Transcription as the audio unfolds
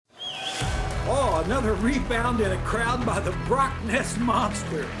another rebound in a crowd by the Brock Ness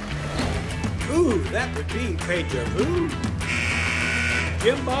Monster. Ooh, that would be deja vu.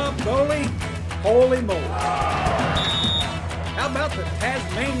 Jim Bob goalie, holy moly. How about the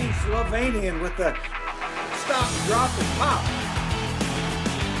Tasmanian Slovenian with the stop, drop, and pop?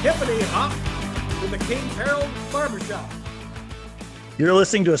 Hippity hop with the Kings Herald Barbershop. You're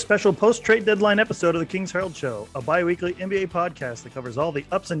listening to a special post-trade deadline episode of the Kings Herald Show, a bi-weekly NBA podcast that covers all the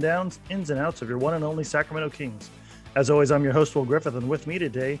ups and downs, ins and outs of your one and only Sacramento Kings. As always, I'm your host, Will Griffith, and with me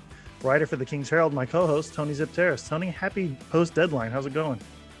today, writer for the Kings Herald, my co-host, Tony Xypteras. Tony, happy post-deadline. How's it going?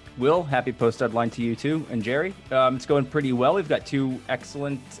 Will, happy post-deadline to you too. And Jerry, it's going pretty well. We've got two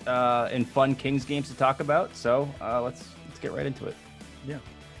excellent and fun Kings games to talk about, so let's get right into it. Yeah,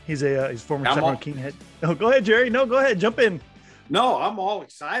 he's former Sacramento King head. Oh, go ahead, Jerry. No, go ahead. Jump in. No, I'm all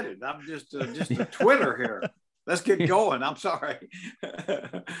excited. I'm just a Twitter here. Let's get going. I'm sorry.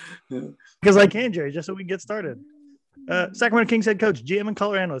 Because I can, Jerry, just so we can get started. Sacramento Kings head coach, GM and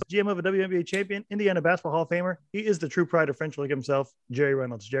color analyst, GM of a WNBA champion, Indiana Basketball Hall of Famer. He is the true pride of French League himself, Jerry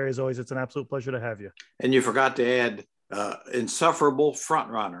Reynolds. Jerry, as always, it's an absolute pleasure to have you. And you forgot to add insufferable front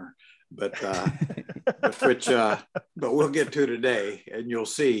runner, but we'll get to today, and you'll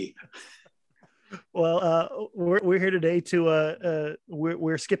see. Well, we're here today to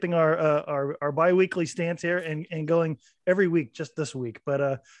we're skipping our bi-weekly stance here and going every week just this week.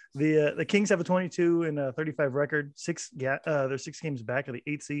 But the Kings have a 22-35 record. They're 6 games back of the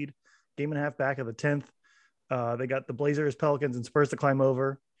 8th seed, game and a half back of the 10th. They got the Blazers, Pelicans, and Spurs to climb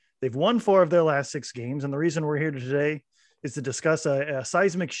over. They've won 4 of their last 6 games, and the reason we're here today is to discuss a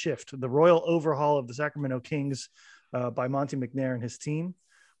seismic shift, the royal overhaul of the Sacramento Kings by Monte McNair and his team.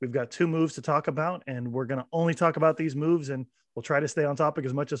 We've got 2 moves to talk about, and we're going to only talk about these moves, and we'll try to stay on topic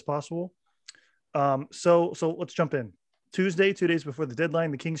as much as possible. So let's jump in. Tuesday, 2 days before the deadline,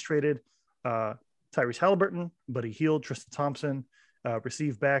 the Kings traded Tyrese Haliburton, Buddy Hield, Tristan Thompson,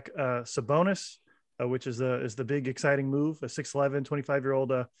 received back Sabonis, which is the big exciting move, a 6'11",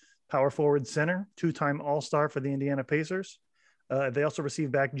 25-year-old power forward center, 2-time All-Star for the Indiana Pacers. They also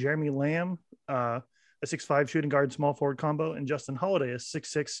received back Jeremy Lamb, a 6'5" shooting guard small forward combo, and Justin Holiday, a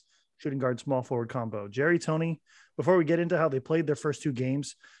 6'6" shooting guard small forward combo. Jerry, Tony, before we get into how they played their first 2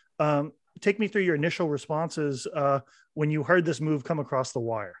 games, take me through your initial responses when you heard this move come across the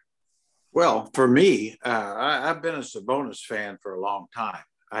wire. Well, for me, I've been a Sabonis fan for a long time.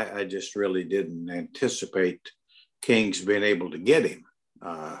 I just really didn't anticipate Kings being able to get him,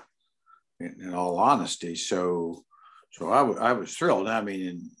 in all honesty. So I was thrilled. I mean,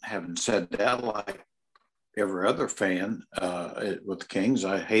 and having said that, like every other fan with the Kings,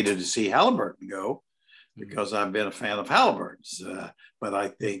 I hated to see Haliburton go because I've been a fan of Haliburton's. But I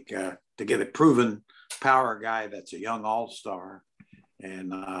think to get a proven power guy that's a young all-star,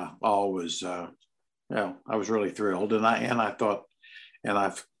 and I was really thrilled. And I thought, and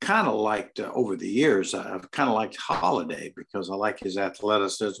I've kind of liked over the years, I've kind of liked Holiday because I like his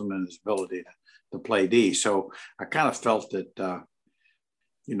athleticism and his ability to play D. So I kind of felt that,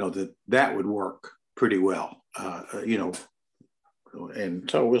 that would work pretty well, and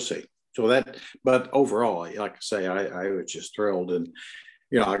so we'll see. But overall, like I say, I was just thrilled. And,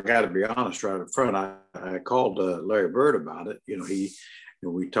 I got to be honest right up front. I called Larry Bird about it.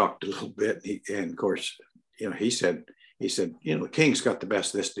 We talked a little bit, and of course, he said, the Kings got the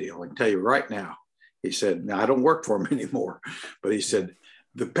best of this deal. I can tell you right now. He said, now I don't work for him anymore, but he said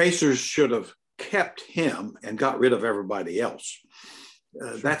the Pacers should have kept him and got rid of everybody else.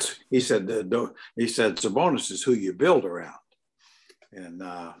 He said Sabonis is who you build around, and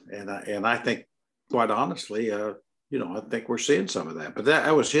I think, quite honestly, I think we're seeing some of that. But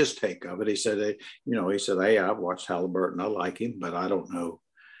that was his take of it. He said, hey, I've watched Haliburton, I like him, but I don't know.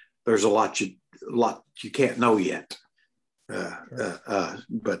 There's a lot you can't know yet.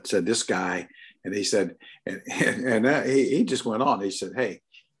 But this guy, and he said, and he just went on. He said, hey,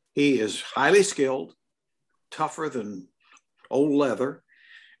 he is highly skilled, tougher than old leather,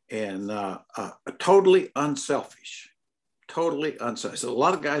 and totally unselfish. Totally unselfish. So a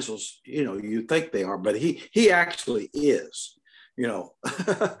lot of guys will, you think they are, but he actually is,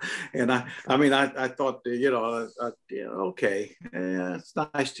 And I thought, okay, it's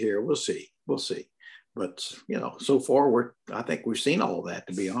nice to hear. We'll see. But so far I think we've seen all that,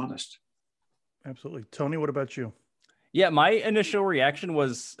 to be honest. Absolutely, Tony. What about you? Yeah, my initial reaction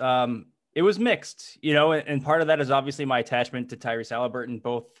was it was mixed, and part of that is obviously my attachment to Tyrese Haliburton,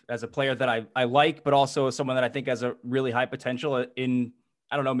 both as a player that I like, but also as someone that I think has a really high potential in,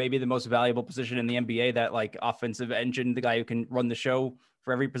 I don't know, maybe the most valuable position in the NBA, that like offensive engine, the guy who can run the show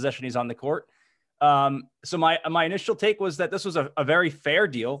for every possession he's on the court. So my initial take was that this was a very fair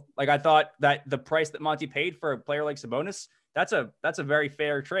deal. Like, I thought that the price that Monte paid for a player like Sabonis, that's a very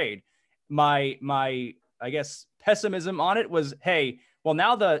fair trade. My I guess pessimism on it was, hey, well,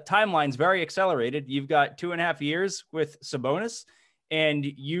 now the timeline's very accelerated. You've got 2.5 years with Sabonis, and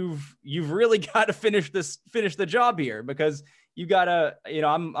you've really got to finish the job here, because you got to,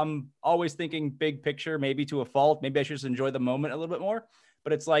 I'm always thinking big picture, maybe to a fault. Maybe I should just enjoy the moment a little bit more.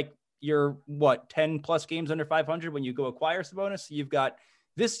 But it's like, you're 10 plus games under 500 when you go acquire Sabonis. You've got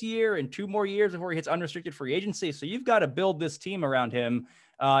this year and 2 more years before he hits unrestricted free agency. So you've got to build this team around him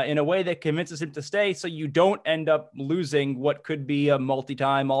in a way that convinces him to stay, so you don't end up losing what could be a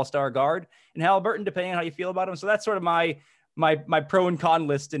multi-time all-star guard in Haliburton, depending on how you feel about him. So that's sort of my pro and con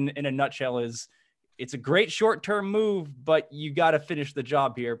list in a nutshell. Is it's a great short-term move, but you got to finish the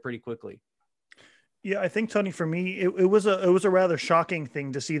job here pretty quickly. Yeah, I think, Tony, for me, it was a rather shocking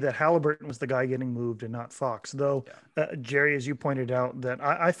thing to see that Haliburton was the guy getting moved and not Fox. Though, Jerry, as you pointed out, that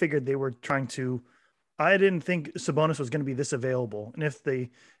I figured they were trying to. I didn't think Sabonis was going to be this available, and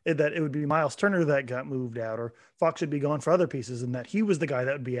that it would be Miles Turner that got moved out, or Fox would be gone for other pieces, and that he was the guy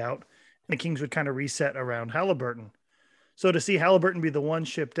that would be out, and the Kings would kind of reset around Haliburton. So to see Haliburton be the one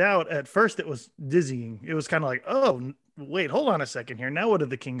shipped out, at first it was dizzying. It was kind of like, oh, wait, hold on a second here. Now what do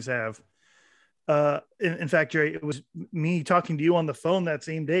the Kings have? In fact, Jerry, it was me talking to you on the phone that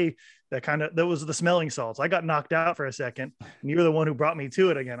same day that was the smelling salts. I got knocked out for a second, and you were the one who brought me to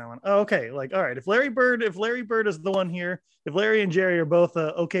it again. I went, oh, okay, like, all right, if Larry Bird is the one here, if Larry and Jerry are both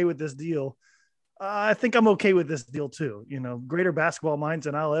okay with this deal, I think I'm okay with this deal too. Greater basketball minds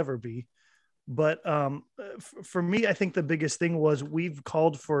than I'll ever be. But for me, I think the biggest thing was we've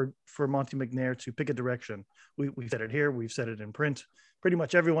called for Monte McNair to pick a direction. We've said it here. We've said it in print. Pretty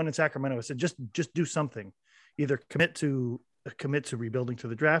much everyone in Sacramento said, just do something. Either commit to rebuilding to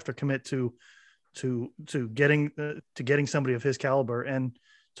the draft, or commit to getting somebody of his caliber. And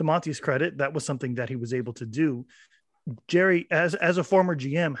to Monte's credit, that was something that he was able to do. Jerry, as a former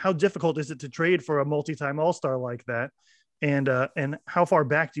GM, how difficult is it to trade for a multi-time All-Star like that? And how far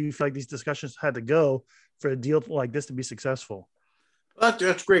back do you feel like these discussions had to go for a deal like this to be successful? That's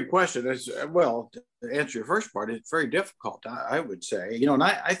a great question. Well, to answer your first part, it's very difficult, I would say. And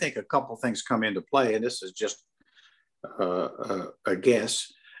I think a couple things come into play, and this is just a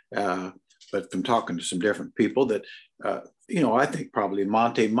guess, but from talking to some different people that, I think probably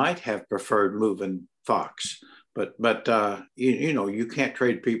Monte might have preferred moving Fox, but you can't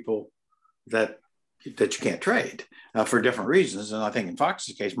trade people that you can't trade for different reasons. And I think in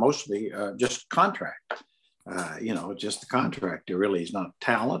Fox's case, mostly just contract. Just the contract. It really is not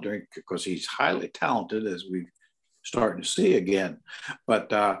talent, because he's highly talented, as we're starting to see again.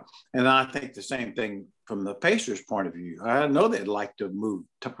 But and I think the same thing from the Pacers' point of view. I know they'd like to move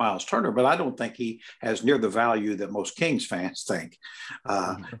to Miles Turner, but I don't think he has near the value that most Kings fans think.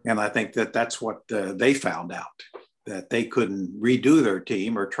 And I think that's what they found out, that they couldn't redo their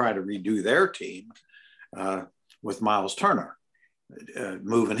team or try to redo their team with Miles Turner.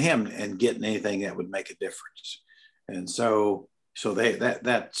 Moving him and getting anything that would make a difference. And so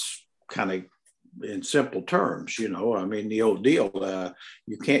that's kind of in simple terms, the old deal,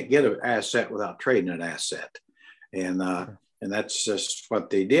 you can't get an asset without trading an asset. And that's just what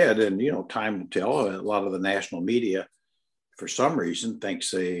they did. And, time will tell. A lot of the national media, for some reason,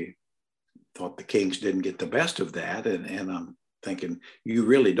 they thought the Kings didn't get the best of that. And I'm thinking, you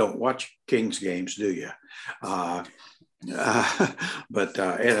really don't watch Kings games, do you? But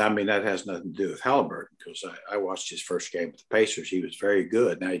that has nothing to do with Haliburton, because I watched his first game with the Pacers. He was very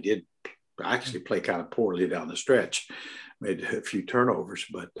good. Now, he did actually play kind of poorly down the stretch, made a few turnovers,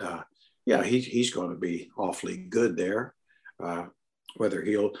 but he's going to be awfully good there. Whether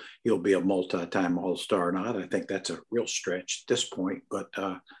he'll be a multi-time All-Star or not, I think that's a real stretch at this point. But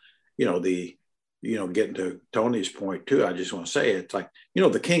getting to Tony's point too, I just want to say, it's like,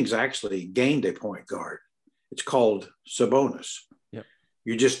 the Kings actually gained a point guard. It's called Sabonis. Yep.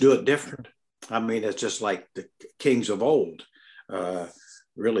 You just do it different. I mean, it's just like the Kings of old.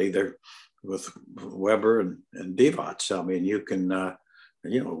 Really, they're with Weber and Divac. I mean, you can,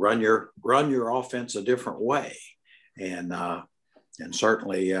 run your offense a different way, and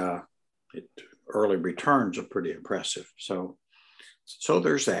certainly early returns are pretty impressive. So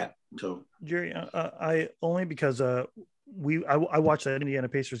there's that. So Jerry, I only because I watched that Indiana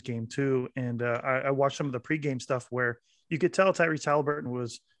Pacers game too, and I watched some of the pregame stuff where you could tell Tyrese Haliburton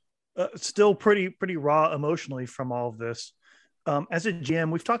was still pretty raw emotionally from all of this. As a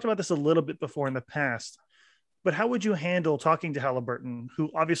GM, we've talked about this a little bit before in the past, but how would you handle talking to Haliburton,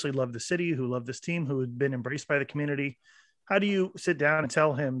 who obviously loved the city, who loved this team, who had been embraced by the community, How do you sit down and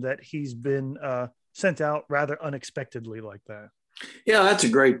tell him that he's been sent out rather unexpectedly like that? Yeah, that's a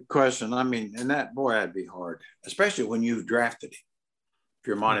great question. I mean, and that, boy, that'd be hard, especially when you've drafted him. If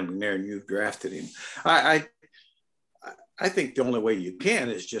you're Monte McNair and you've drafted him, I think the only way you can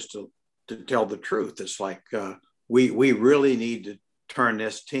is just to tell the truth. It's like we really need to turn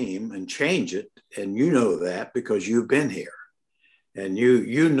this team and change it, and you know that because you've been here, and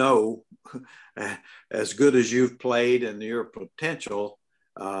you know as good as you've played and your potential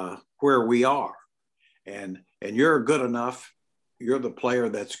where we are, and you're good enough. You're the player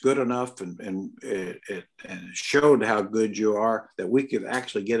that's good enough and showed how good you are that we could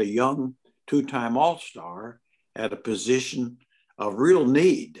actually get a young two-time All-Star at a position of real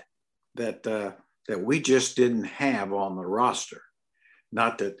need that we just didn't have on the roster.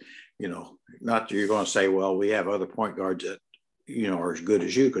 Not that you're going to say, well, we have other point guards that are as good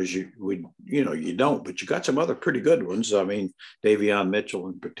as you, because you don't, but you got some other pretty good ones. I mean, Davion Mitchell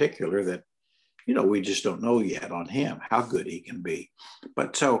in particular that. We just don't know yet on him how good he can be.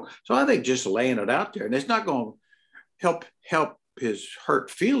 But so I think just laying it out there, and it's not going to help his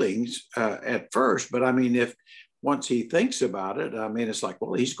hurt feelings at first. But I mean, if once he thinks about it, I mean, it's like,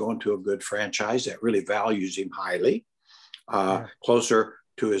 well, he's going to a good franchise that really values him highly, closer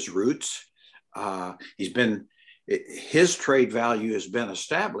to his roots. His trade value has been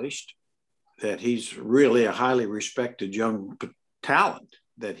established, that he's really a highly respected young talent,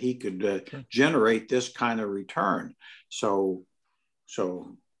 that he could generate this kind of return. So,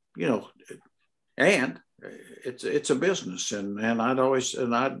 and it's a business, and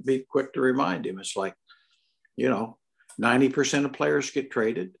I'd be quick to remind him, it's like, 90% of players get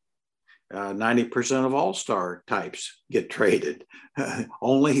traded. 90% of all-star types get traded.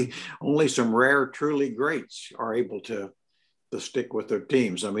 Only some rare, truly greats are able to stick with their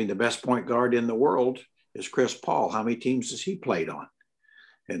teams. I mean, the best point guard in the world is Chris Paul. How many teams has he played on?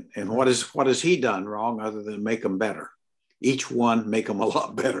 And what has he done wrong other than make them better? Each one make them a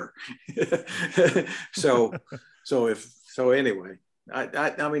lot better. So anyway,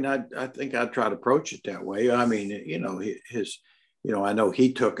 I think I'd try to approach it that way. I mean, I know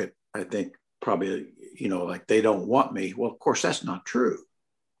he took it, I think probably, like they don't want me. Well, of course, that's not true.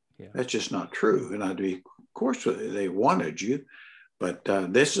 Yeah. That's just not true. And of course they wanted you, but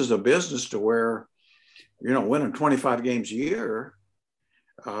this is a business to where, winning 25 games a year,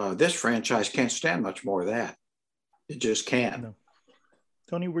 this franchise can't stand much more of that. It just can't. No.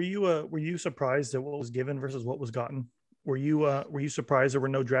 Tony, were you surprised at what was given versus what was gotten? Were you surprised there were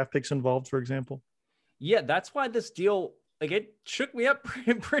no draft picks involved, for example? Yeah, that's why this deal, like, it shook me up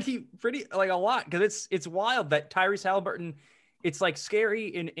pretty like a lot, because it's wild that Tyrese Haliburton, it's like scary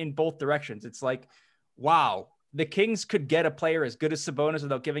in both directions. It's like, wow, the Kings could get a player as good as Sabonis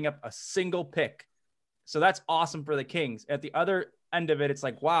without giving up a single pick. So that's awesome for the Kings. At the other end of it, it's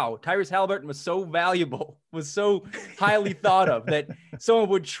like, wow, Tyrese Haliburton was so valuable, was so highly thought of, that someone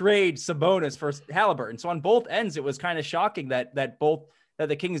would trade Sabonis for Haliburton. So on both ends, it was kind of shocking that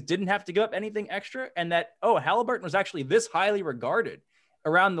the Kings didn't have to give up anything extra, and that, Haliburton was actually this highly regarded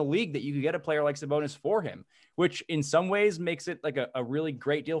around the league that you could get a player like Sabonis for him, which in some ways makes it like a really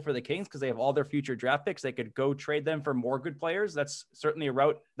great deal for the Kings, because they have all their future draft picks. They could go trade them for more good players. That's certainly a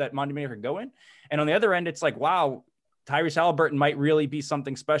route that Monte McNair could go in. And on the other end, it's like, wow, Tyrese Haliburton might really be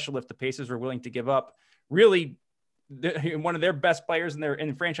something special if the Pacers were willing to give up really one of their best players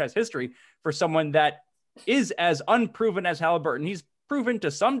in franchise history for someone that is as unproven as Haliburton. He's proven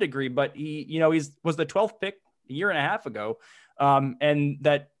to some degree, but he was the 12th pick a year and a half ago. And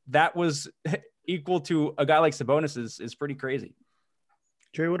that was equal to a guy like Sabonis is pretty crazy.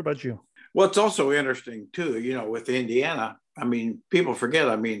 Jerry, what about you? Well, it's also interesting too, with Indiana. I mean, people forget,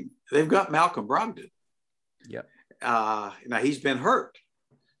 they've got Malcolm Brogdon. Yeah. Now he's been hurt.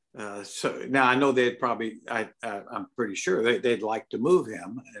 So now I know they'd probably, I'm pretty sure they'd like to move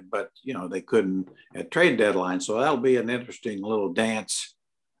him, but they couldn't at trade deadline. So that'll be an interesting little dance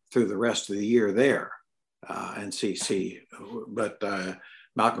through the rest of the year there, and see. But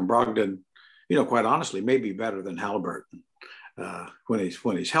Malcolm Brogdon, quite honestly, may be better than Haliburton when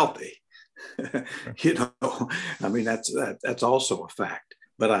he's healthy. That's also a fact.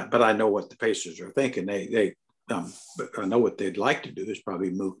 But I know what the Pacers are thinking. I know what they'd like to do is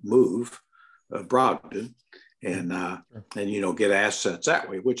probably move Brogdon and get assets that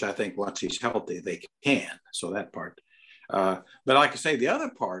way, which I think once he's healthy they can. So that part. But like I say, the other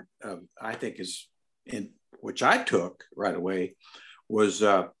part I think is which I took right away was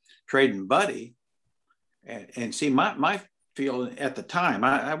trading Buddy, and see my feeling at the time.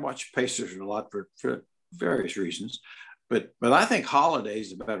 I watched Pacers a lot for various reasons, but I think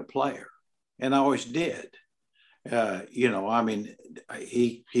Holiday's a better player, and I always did. I mean,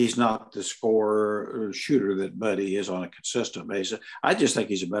 he's not the scorer or shooter that Buddy is on a consistent basis. I just think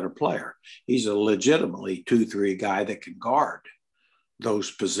he's a better player. He's a legitimately 2-3 guy that can guard those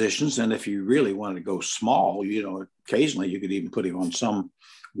positions. And if you really want to go small, occasionally you could even put him on some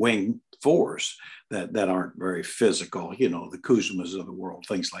wing fours that aren't very physical, the Kuzmas of the world,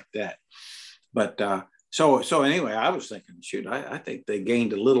 things like that. But so anyway, I was thinking, shoot, I think they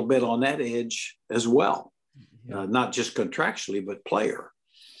gained a little bit on that edge as well. Not just contractually, but player.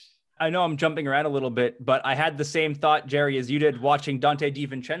 I know I'm jumping around a little bit, but I had the same thought, Jerry, as you did watching Donte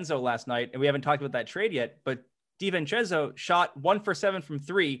DiVincenzo last night. And we haven't talked about that trade yet, but DiVincenzo shot 1 for 7 from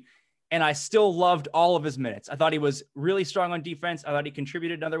 3. And I still loved all of his minutes. I thought he was really strong on defense. I thought he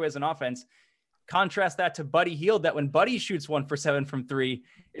contributed in other ways on offense. Contrast that to Buddy Hield, that when Buddy shoots 1 for 7 from 3,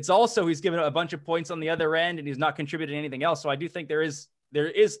 it's also, he's given a bunch of points on the other end and he's not contributing anything else. So I do think there is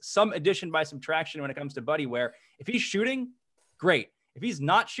some addition by subtraction when it comes to Buddy, where if he's shooting, great. If he's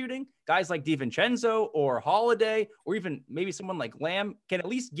not shooting, guys like DiVincenzo or Holiday, or even maybe someone like Lamb can at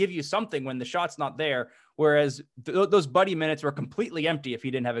least give you something when the shot's not there. Whereas those Buddy minutes were completely empty if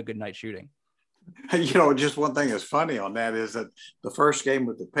he didn't have a good night shooting. Just one thing that's funny on that is that the first game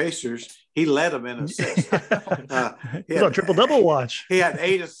with the Pacers, he led them in assists. He was on triple-double watch. He had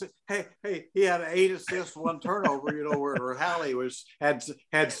 8 assists. He had 8 assists, 1 turnover. Where Hallie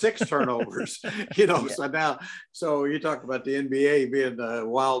had 6 turnovers. So you talk about the NBA being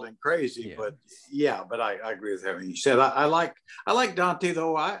wild and crazy, but I agree with everything you said. I like Donte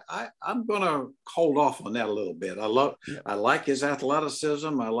though. I'm going to hold off on that a little bit. I like his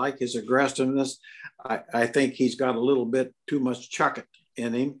athleticism. I like his aggressiveness. I think he's got a little bit too much chuck it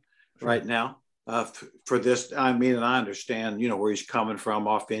in him right now for this. I mean, and I understand, where he's coming from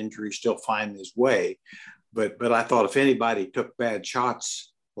off injury, still finding his way. But I thought if anybody took bad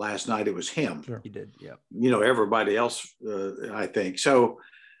shots last night, it was him. Sure. He did, yeah. Everybody else, I think. So,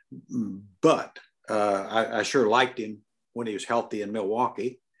 but I sure liked him when he was healthy in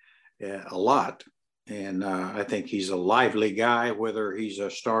Milwaukee a lot. And I think he's a lively guy, whether he's a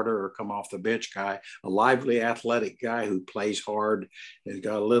starter or come off the bench guy, a lively athletic guy who plays hard and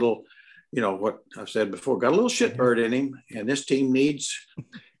got a little, what I've said before, got a little shitbird in him. And this team needs,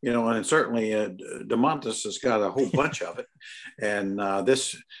 and certainly Domantas has got a whole bunch of it. And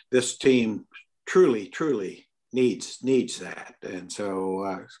this team truly needs that. And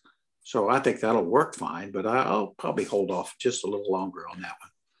so I think that'll work fine, but I'll probably hold off just a little longer on that one.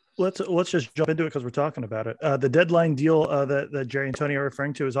 Let's just jump into it because we're talking about it. The deadline deal that Jerry and Tony are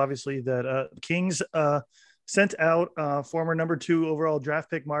referring to is obviously that Kings sent out former number 2 overall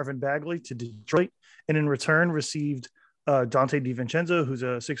draft pick Marvin Bagley to Detroit, and in return received Donte DiVincenzo, who's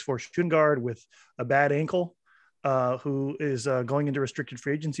a 6'4" shooting guard with a bad ankle, who is going into restricted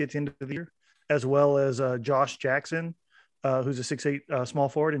free agency at the end of the year, as well as Josh Jackson, who's a 6'8" small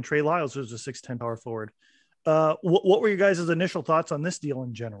forward, and Trey Lyles, who's a 6'10" power forward. What were your guys' initial thoughts on this deal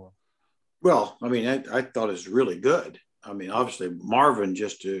in general? Well, I mean, I thought it was really good. I mean, obviously Marvin,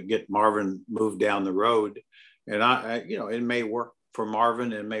 just to get Marvin moved down the road, and it may work for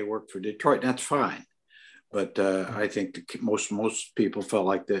Marvin, it may work for Detroit. That's fine. But I think most people felt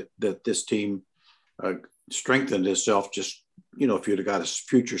like that this team strengthened itself. Just, if you'd have got a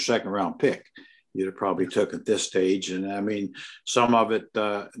future second round pick, you'd have probably took at this stage. And I mean, some of it,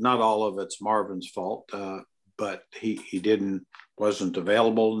 not all of it's Marvin's fault, but he wasn't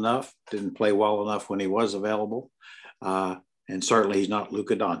available enough, didn't play well enough when he was available. And certainly he's not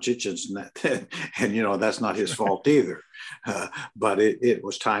Luka Doncic, and that's not his fault either. But it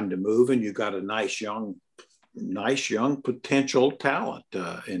was time to move, and you got a nice young potential talent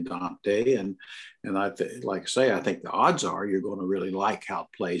in Donte. And I think the odds are you're going to really like how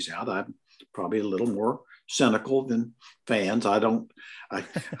it plays out. I'm probably a little more cynical than fans. I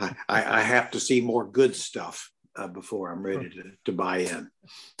have to see more good stuff before I'm ready to buy in.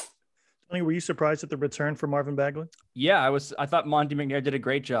 Tony, were you surprised at the return for Marvin Bagley? Yeah, I thought Monte McNair did a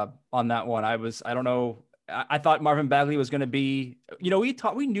great job on that one. I thought Marvin Bagley was going to be,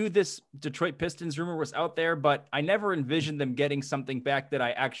 we knew this Detroit Pistons rumor was out there, but I never envisioned them getting something back that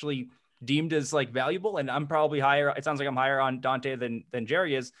I actually deemed as valuable. And I'm probably higher. It sounds like I'm higher on Donte than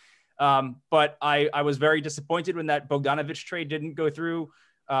Jerry is. But I was very disappointed when that Bogdanovich trade didn't go through.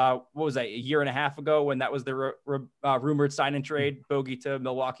 What was that, a year and a half ago, when that was the rumored sign and trade, Bogey to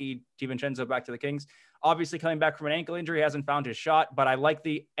Milwaukee, DiVincenzo back to the Kings. Obviously coming back from an ankle injury, hasn't found his shot, but I like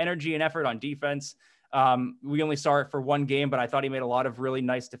the energy and effort on defense. We only saw it for one game, but I thought he made a lot of really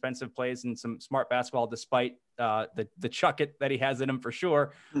nice defensive plays and some smart basketball, despite the chuck it that he has in him for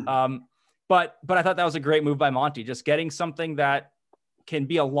sure. But I thought that was a great move by Monte, just getting something that can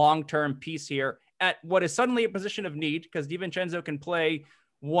be a long-term piece here at what is suddenly a position of need, because DiVincenzo can play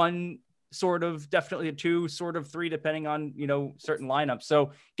one, sort of, definitely a two, sort of three, depending on, certain lineups.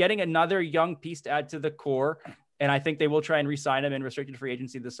 So getting another young piece to add to the core, and I think they will try and re-sign him in restricted free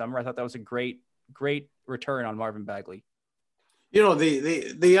agency this summer. I thought that was a great return on Marvin Bagley.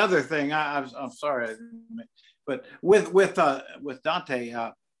 The other thing, I'm sorry, but with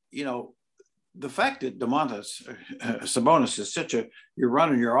Donte, the fact that Domantas Sabonis is you're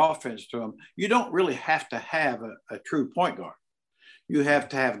running your offense to him, you don't really have to have a true point guard. You have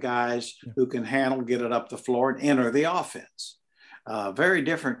to have guys who can get it up the floor and enter the offense. Very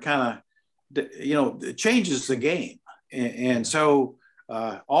different kind of, it changes the game. And so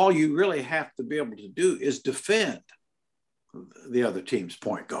all you really have to be able to do is defend the other team's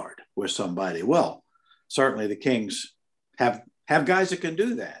point guard with somebody. Well, certainly the Kings have guys that can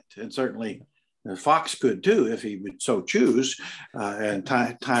do that. And certainly Fox could too, if he would so choose. And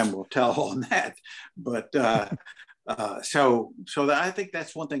time will tell on that. But so I think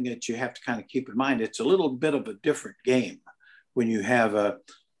that's one thing that you have to kind of keep in mind. It's a little bit of a different game when you have a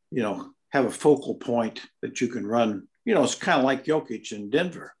focal point that you can run. It's kind of like Jokic in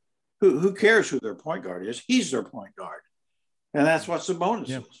Denver. Who cares who their point guard is? He's their point guard. And that's what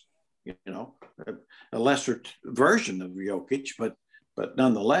Sabonis is, a lesser version of Jokic, but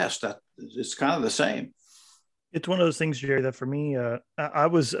nonetheless, that it's kind of the same. It's one of those things, Jerry, that for me, I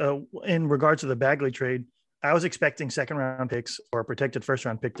was in regards to the Bagley trade, I was expecting second round picks or a protected first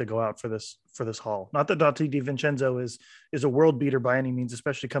round pick to go out for this haul. Not that Donte DiVincenzo is a world beater by any means,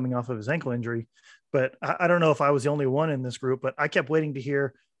 especially coming off of his ankle injury. But I don't know if I was the only one in this group, but I kept waiting to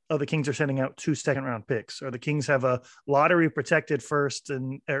hear, oh, the Kings are sending out 2 second round picks, or the Kings have a lottery protected first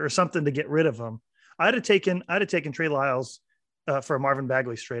or something to get rid of them. I'd have taken Trey Lyles for Marvin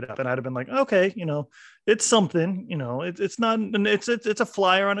Bagley straight up. And I'd have been like, okay, it's something, it's not, it's a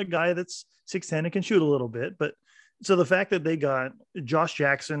flyer on a guy that's 6'10" and can shoot a little bit. But so the fact that they got Josh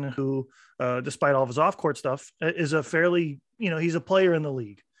Jackson, who, despite all of his off-court stuff, is a fairly, he's a player in the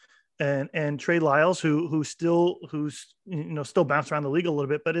league, and Trey Lyles, who's still bounced around the league a little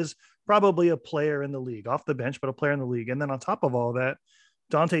bit, but is probably a player in the league, off the bench, but a player in the league. And then on top of all that,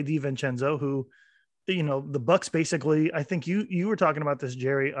 Donte DiVincenzo, who, the Bucks basically, I think you were talking about this,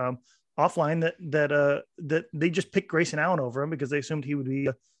 Jerry, offline, that they just picked Grayson Allen over him because they assumed he would be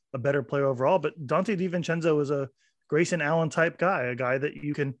a better player overall. But Donte DiVincenzo is a Grayson Allen type guy, a guy that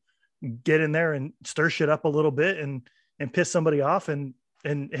you can get in there and stir shit up a little bit and piss somebody off and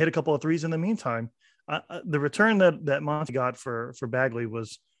hit a couple of threes in the meantime. The return that Monte got for Bagley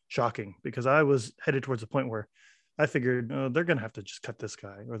was shocking, because I was headed towards the point where I figured they're going to have to just cut this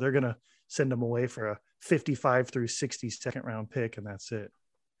guy, or they're going to send him away for a 55 through 60 second round pick, and that's it.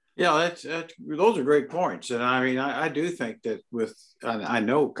 Yeah, those are great points. And I mean, I do think that I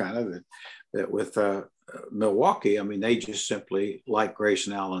know kind of that with Milwaukee, I mean, they just simply like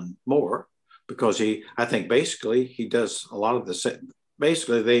Grayson Allen more because I think basically he does a lot of the same.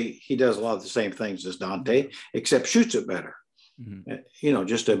 Basically, he does a lot of the same things as Donte, except shoots it better. Mm-hmm.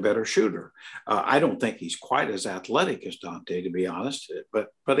 Just a better shooter. I don't think he's quite as athletic as Donte, to be honest.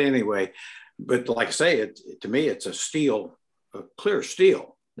 But anyway, but like I say, to me, it's a steal, a clear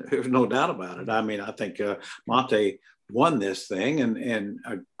steal. There's no doubt about it. I mean, I think Monte won this thing, and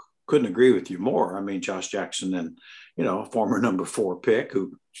I couldn't agree with you more. I mean, Josh Jackson, and a former number 4 pick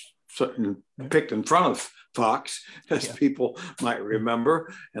who picked in front of Fox, as people might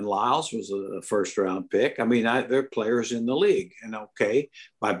remember, and Lyles was a first round pick. I mean, they're players in the league, and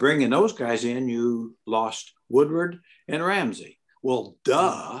by bringing those guys in, you lost Woodward and Ramsey. Well,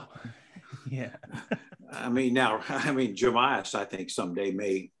 duh. Yeah. Jamias, I think someday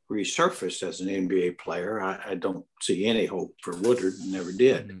may resurface as an NBA player. I don't see any hope for Woodward, never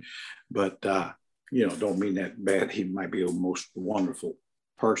did. Mm-hmm. But, don't mean that bad. He might be the most wonderful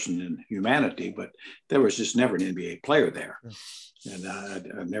person in humanity, but there was just never an NBA player there. And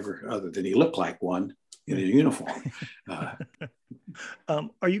I never, other than he looked like one in his uniform.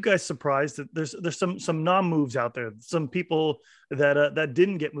 Are you guys surprised that there's some non-moves out there, some people that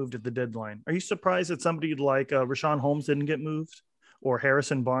didn't get moved at the deadline? Are you surprised that somebody like Rashawn Holmes didn't get moved, or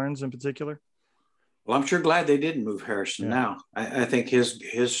Harrison Barnes in particular? Well, I'm sure glad they didn't move Harrison. Now I think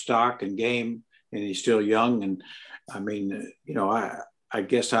his stock and game, and he's still young, and I mean, I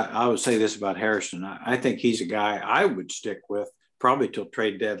guess I would say this about Harrison. I think he's a guy I would stick with probably till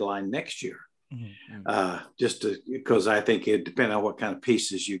trade deadline next year. Mm-hmm. Because I think it depends on what kind of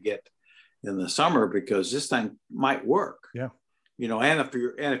pieces you get in the summer, because this thing might work. Yeah. and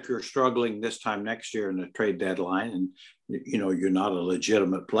if you're struggling this time next year in the trade deadline, and you're not a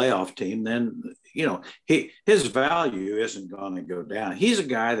legitimate playoff team, then his value isn't going to go down. He's a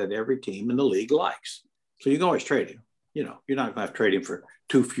guy that every team in the league likes, so you can always trade him. You're not going to have to trade him for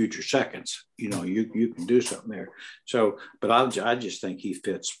 2 future seconds. You can do something there. So, but I just think he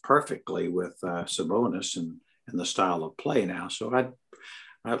fits perfectly with Sabonis and the style of play now. So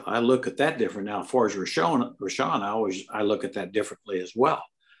I look at that different now. As far as Rashawn, I look at that differently as well.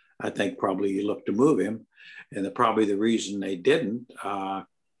 I think probably you look to move him, and probably the reason they didn't,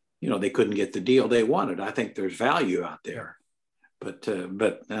 they couldn't get the deal they wanted. I think there's value out there, but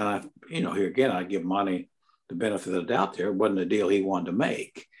here again, I give Monte the benefit of the doubt. There wasn't a deal he wanted to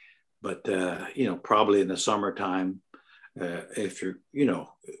make, but probably in the summertime, if you're,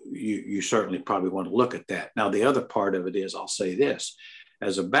 you certainly probably want to look at that. Now, the other part of it is, I'll say this.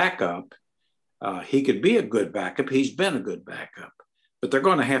 As a backup, he could be a good backup. He's been a good backup, but they're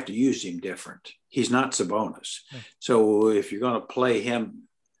going to have to use him different. He's not Sabonis. Okay. So if you're going to play him,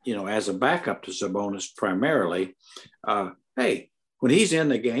 as a backup to Sabonis primarily, hey, when he's in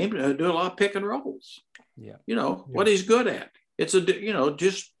the game, do a lot of pick and rolls. Yeah. What he's good at. It's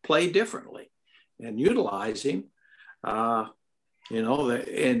just play differently and utilize him. And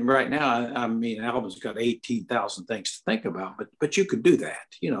right now, Albin's got 18,000 things to think about, but you could do that,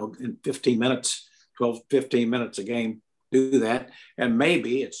 in 15 minutes a game, do that. And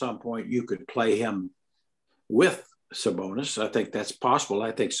maybe at some point you could play him with Sabonis. I think that's possible.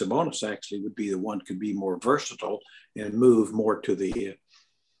 I think Sabonis actually would be the one could be more versatile and move more to the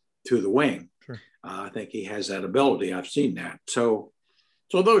wing. Sure. I think he has that ability. I've seen that. So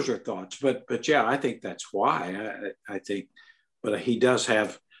those are thoughts, but yeah, I think that's why I think. But does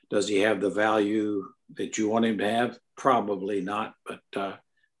he have the value that you want him to have? Probably not. But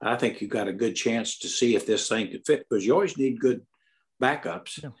I think you've got a good chance to see if this thing could fit, because you always need good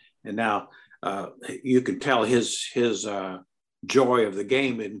backups. Yeah. And now you can tell his joy of the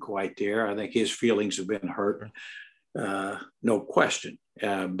game isn't quite there. I think his feelings have been hurt, no question.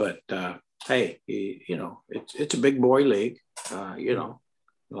 But hey, it's a big boy league.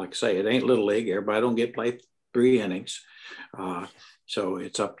 Like I say, it ain't little league. Everybody don't get played 3 innings. So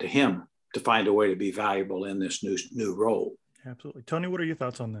it's up to him to find a way to be valuable in this new role. Absolutely. Tony, what are your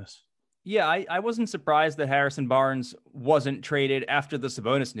thoughts on this? Yeah, I wasn't surprised that Harrison Barnes wasn't traded after the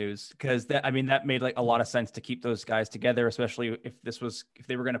Sabonis news, because that made like a lot of sense to keep those guys together, especially if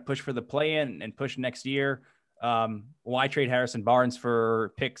they were going to push for the play-in and push next year. Why trade Harrison Barnes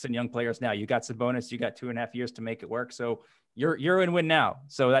for picks and young players now? You got Sabonis, you got 2.5 years to make it work. So you're in win now.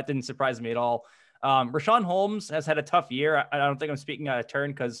 So that didn't surprise me at all. Rashawn Holmes has had a tough year. I don't think I'm speaking out of turn,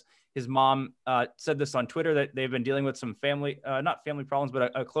 because his mom said this on Twitter, that they've been dealing with some not family problems,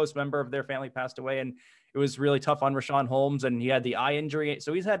 but a close member of their family passed away. And it was really tough on Rashawn Holmes, and he had the eye injury.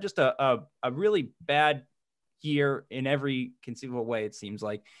 So he's had just a really bad year in every conceivable way, it seems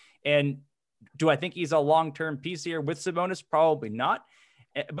like. And do I think he's a long-term piece here with Sabonis? Probably not.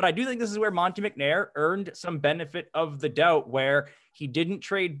 But I do think this is where Monte McNair earned some benefit of the doubt, where he didn't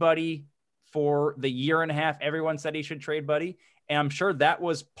trade Buddy for the 1.5 years everyone said he should trade Buddy. And I'm sure that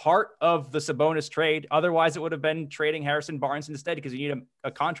was part of the Sabonis trade. Otherwise, it would have been trading Harrison Barnes instead, because you need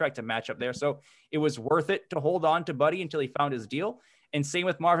a contract to match up there. So it was worth it to hold on to Buddy until he found his deal. And same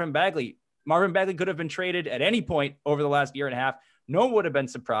with Marvin Bagley. Marvin Bagley could have been traded at any point over the last 1.5 years. No one would have been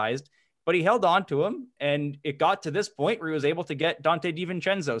surprised, but he held on to him. And it got to this point where he was able to get Donte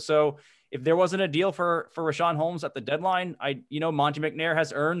DiVincenzo. So if there wasn't a deal for Rashawn Holmes at the deadline, Monte McNair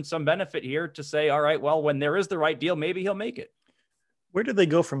has earned some benefit here to say, all right, well, when there is the right deal, maybe he'll make it. Where do they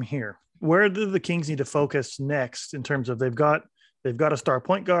go from here? Where do the Kings need to focus next in terms of they've got a star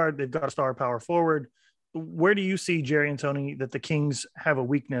point guard, they've got a star power forward. Where do you see, Jerry and Tony, that the Kings have a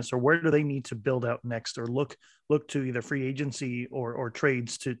weakness, or where do they need to build out next, or look to either free agency or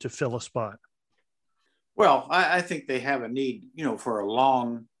trades to fill a spot? Well, I think they have a need, for a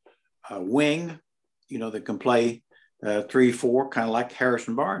long wing, that can play 3-4, kind of like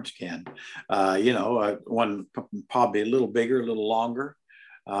Harrison Barnes can. One probably a little bigger, a little longer.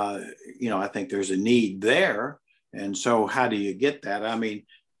 I think there's a need there. And so how do you get that? I mean,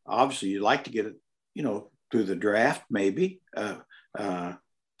 obviously you'd like to get it, through the draft, maybe.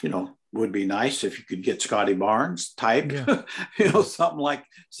 Would be nice if you could get Scotty Barnes type, yeah. something like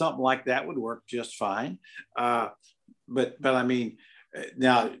that would work just fine. But I mean,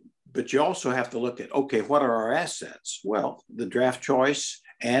 now, but you also have to look at, okay, what are our assets? Well, the draft choice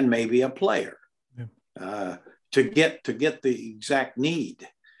and maybe a player, to get the exact need.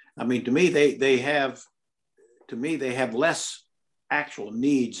 I mean, to me, they have less actual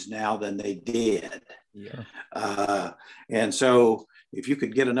needs now than they did. Yeah. And so if you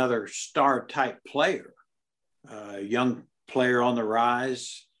could get another star type player, young player on the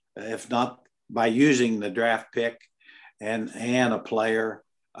rise, if not by using the draft pick and a player,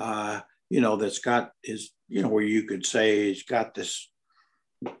 that's got his, where you could say he's got this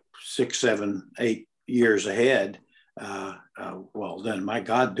 6, 7, 8 years ahead, well, then my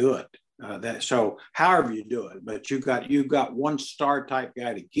God, do it. So however you do it, but you've got one star type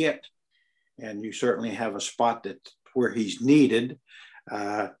guy to get, and you certainly have a spot where he's needed.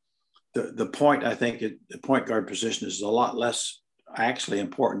 The point, I think, the point guard position is a lot less actually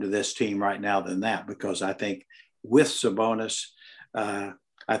important to this team right now than that, because I think with Sabonis,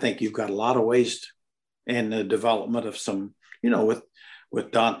 I think you've got a lot of ways in the development of some,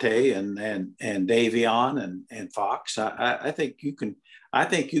 with Donte and Davion and Fox. I think you can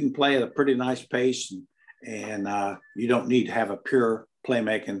play at a pretty nice pace, and you don't need to have a pure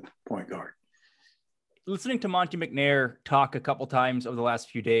playmaking point guard. Listening to Monte McNair talk a couple times over the last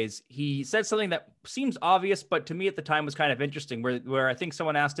few days, he said something that seems obvious, but to me at the time was kind of interesting, where I think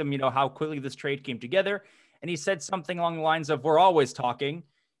someone asked him, how quickly this trade came together. And he said something along the lines of, we're always talking.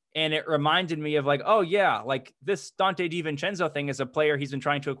 And it reminded me of like, oh yeah, like this Donte DiVincenzo thing is a player he's been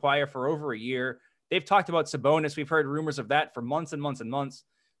trying to acquire for over a year. They've talked about Sabonis. We've heard rumors of that for months and months and months.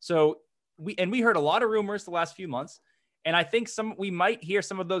 So we heard a lot of rumors the last few months. And I think we might hear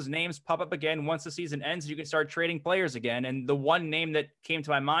some of those names pop up again once the season ends. You can start trading players again. And the one name that came to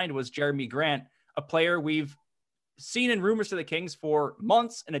my mind was Jeremy Grant, a player we've seen in rumors to the Kings for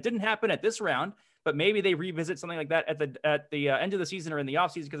months, and it didn't happen at this round. But maybe they revisit something like that at the end of the season or in the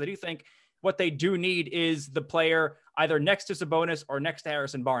offseason, because I do think what they do need is the player either next to Sabonis or next to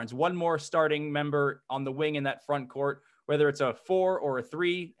Harrison Barnes. One more starting member on the wing in that front court, whether it's a 4 or a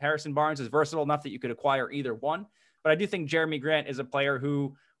 3. Harrison Barnes is versatile enough that you could acquire either one. But I do think Jeremy Grant is a player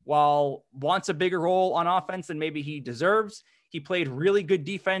who, while wants a bigger role on offense than maybe he deserves, he played really good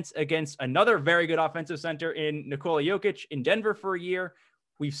defense against another very good offensive center in Nikola Jokic in Denver for a year.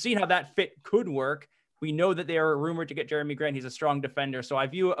 We've seen how that fit could work. We know that they are rumored to get Jeremy Grant. He's a strong defender. So I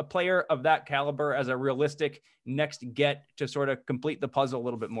view a player of that caliber as a realistic next get to sort of complete the puzzle a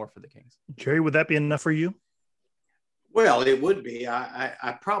little bit more for the Kings. Jerry, would that be enough for you? Well, it would be.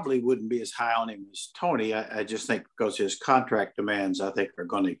 I probably wouldn't be as high on him as Tony. I just think because his contract demands, I think, are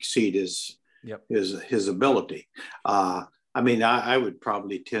going to exceed his ability. I would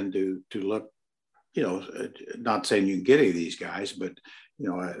probably tend to look, not saying you can get any of these guys, but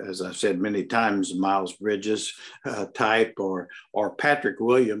as I've said many times, Miles Bridges type, or Patrick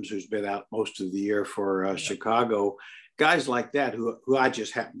Williams, who's been out most of the year for Chicago, guys like that who I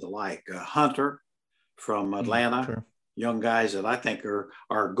just happen to like. Hunter from Atlanta, sure. Young guys that I think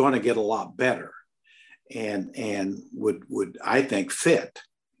are going to get a lot better, and would I think fit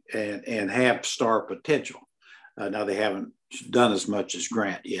and have star potential. Now they haven't done as much as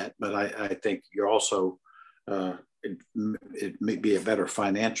Grant yet, but I think you're also. It may be a better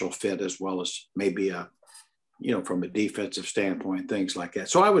financial fit, as well as maybe from a defensive standpoint, things like that.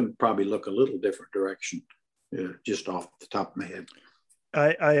 So I would probably look a little different direction, just off the top of my head.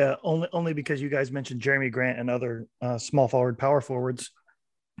 I only because you guys mentioned Jeremy Grant and other small forward, power forwards.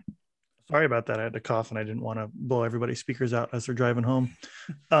 Sorry about that. I had to cough and I didn't want to blow everybody's speakers out as they're driving home.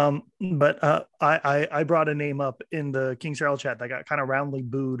 But I brought a name up in the Kings Herald chat that got kind of roundly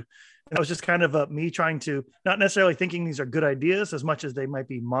booed. And that was just kind of me trying to, not necessarily thinking these are good ideas as much as they might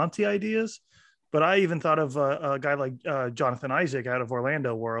be Monty ideas. But I even thought of a guy like Jonathan Isaac out of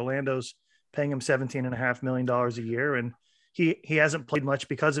Orlando, where Orlando's paying him $17.5 million a year. And he hasn't played much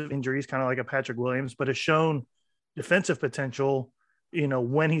because of injuries, kind of like a Patrick Williams, but has shown defensive potential,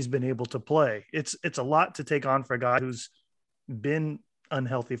 when he's been able to play. It's a lot to take on for a guy who's been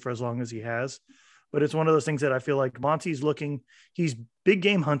unhealthy for as long as he has. But it's one of those things that I feel like Monty's he's big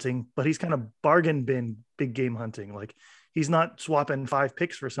game hunting, but he's kind of bargain bin big game hunting. Like, he's not swapping 5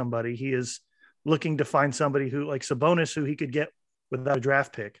 picks for somebody. He is looking to find somebody who, like Sabonis, who he could get without a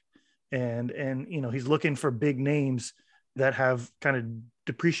draft pick. And he's looking for big names that have kind of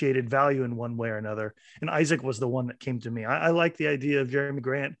depreciated value in one way or another. And Isaac was the one that came to me. I like the idea of Jeremy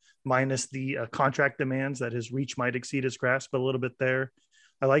Grant minus the contract demands that his reach might exceed his grasp a little bit there.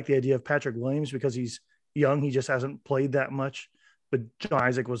 I like the idea of Patrick Williams because he's young. He just hasn't played that much. But John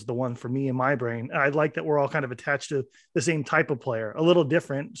Isaac was the one for me in my brain. I like that we're all kind of attached to the same type of player, a little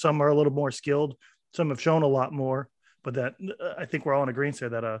different. Some are a little more skilled. Some have shown a lot more. But that I think we're all in agreement there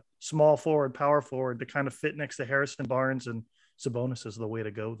that a small forward, power forward to kind of fit next to Harrison Barnes and Sabonis is the way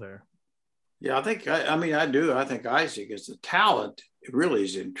to go there. Yeah, I think, I do. I think Isaac is the talent. It really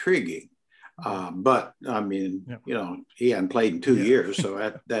is intriguing. But I mean, he hadn't played in 2 years, so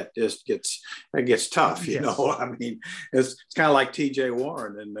that just gets tough. You know, I mean, it's kind of like T.J.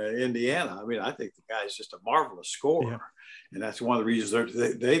 Warren in Indiana. I mean, I think the guy's just a marvelous scorer. And that's one of the reasons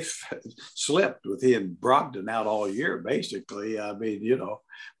they've slipped with he and Brogdon out all year, basically. I mean,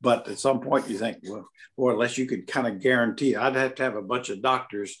 but at some point you think, well, or unless you could kind of guarantee, I'd have to have a bunch of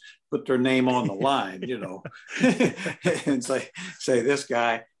doctors put their name on the line, and say this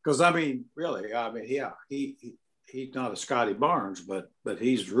guy, because I mean, really, I mean, he's not a Scotty Barnes, but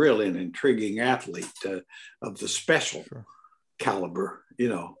he's really an intriguing athlete of the special caliber,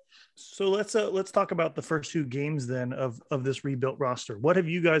 So let's talk about the first 2 games then of this rebuilt roster. What have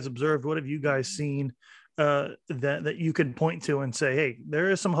you guys observed? What have you guys seen that you can point to and say, hey,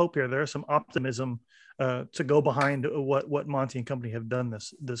 there is some hope here. There is some optimism to go behind what Monte and company have done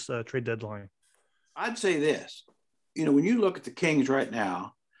this trade deadline? I'd say this, when you look at the Kings right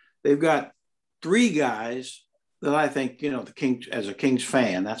now, they've got 3 guys that I think, the Kings, as a Kings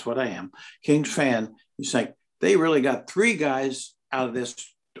fan, that's what I am, Kings fan, you think they really got 3 guys out of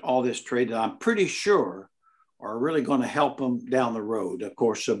all this trade that I'm pretty sure are really going to help them down the road. Of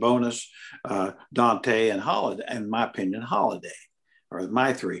course, Sabonis, Donte, and Holiday, in my opinion, Holiday are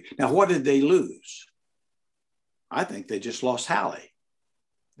my 3. Now, what did they lose? I think they just lost Hallie.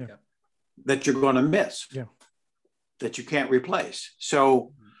 That you're going to miss. That you can't replace.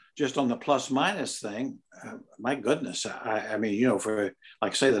 So just on the plus minus thing, my goodness, I mean, for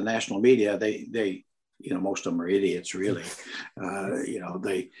like say the national media, they most of them are idiots, really.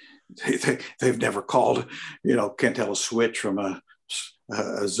 They've never called, can't tell a switch from a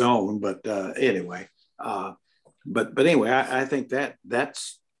zone, but anyway. But anyway, I think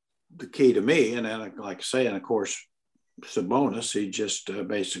that's the key to me. And then, like I say, and of course, Sabonis, he just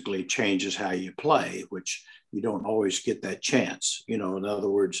basically changes how you play, which you don't always get that chance. In other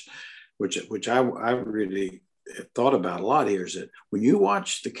words, which I really thought about a lot here is that when you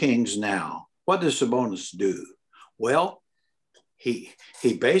watch the Kings now, what does Sabonis do? Well, he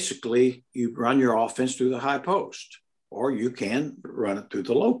basically, you run your offense through the high post, or you can run it through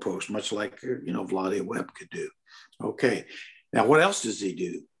the low post, much like, Vlade Webb could do. Okay. Now, what else does he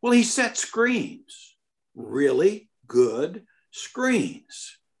do? Well, he sets screens, really good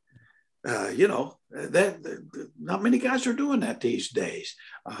screens. That not many guys are doing that these days.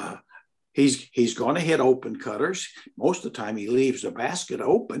 He's going to hit open cutters. Most of the time he leaves the basket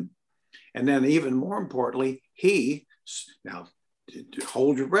open. And then even more importantly, now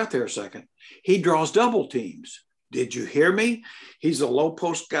hold your breath here a second. He draws double teams. Did you hear me? He's a low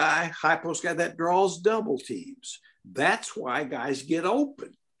post guy, high post guy that draws double teams. That's why guys get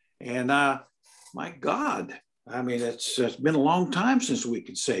open. And my God, I mean, it's been a long time since we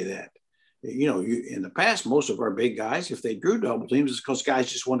could say that. In the past, most of our big guys, if they drew double teams, it's because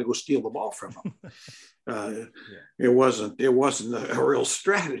guys just wanted to go steal the ball from them. It wasn't a real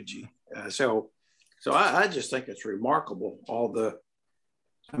strategy. So I just think it's remarkable.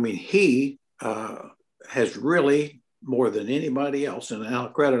 He has really, more than anybody else, and I'll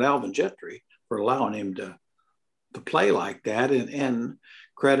credit Alvin Gentry for allowing him to play like that, and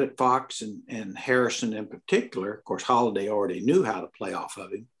credit Fox and Harrison in particular. Of course, Holiday already knew how to play off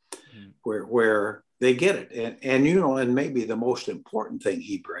of him, where they get it. And maybe the most important thing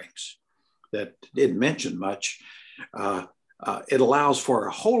he brings that didn't mention much, it allows for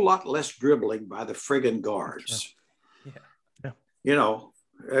a whole lot less dribbling by the friggin' guards.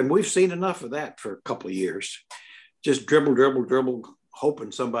 And we've seen enough of that for a couple of years. Just dribble,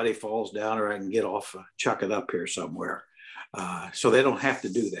 hoping somebody falls down or I can get off, chuck it up here somewhere. So they don't have to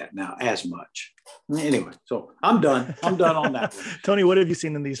do that now as much. Anyway, so I'm done on that one. Tony, what have you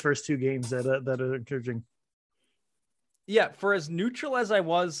seen in these first 2 games that are encouraging? Yeah, for as neutral as I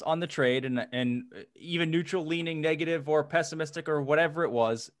was on the trade and even neutral leaning negative or pessimistic or whatever it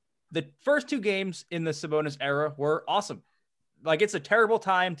was, the first 2 games in the Sabonis era were awesome. Like, it's a terrible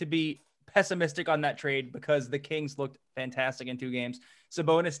time to be pessimistic on that trade because the Kings looked fantastic in 2 games.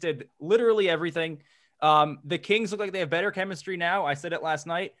 Sabonis did literally everything. The Kings look like they have better chemistry now. I said it last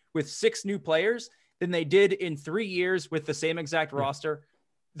night, with 6 new players than they did in 3 years with the same exact roster.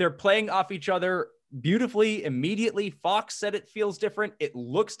 They're playing off each other beautifully immediately. Fox said it feels different. It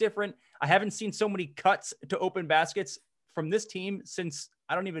looks different. I haven't seen so many cuts to open baskets from this team since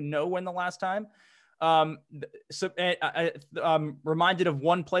I don't even know when the last time. I'm reminded of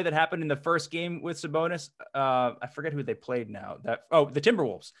one play that happened in the first game with Sabonis. I forget who they played now. The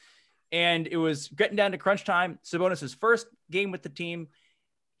Timberwolves. And it was getting down to crunch time. Sabonis' first game with the team.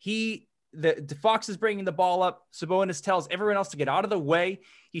 He the Fox is bringing the ball up. Sabonis tells everyone else to get out of the way.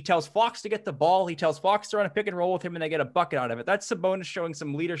 He tells Fox to get the ball. He tells Fox to run a pick and roll with him, and they get a bucket out of it. That's Sabonis showing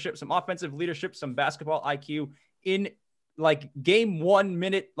some leadership, some offensive leadership, some basketball IQ in like game 1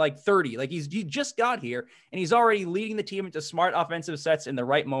 minute, like 30. Like he just got here and he's already leading the team into smart offensive sets in the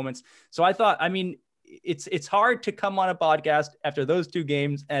right moments. So I thought, I mean, it's hard to come on a podcast after those 2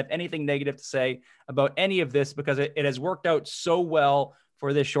 games and have anything negative to say about any of this, because it has worked out so well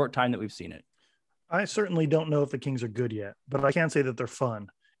for this short time that we've seen it. I certainly don't know if the Kings are good yet, but I can say that they're fun.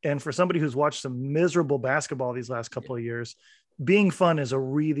 And for somebody who's watched some miserable basketball these last couple of years, being fun is a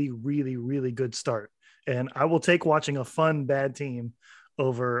really, really, really good start. And I will take watching a fun, bad team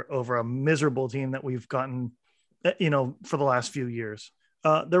over a miserable team that we've gotten, for the last few years.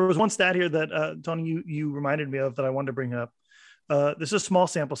 There was one stat here that, Tony, you reminded me of that I wanted to bring up. This is a small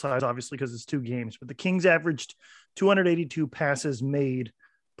sample size, obviously, because it's 2 games, but the Kings averaged 282 passes made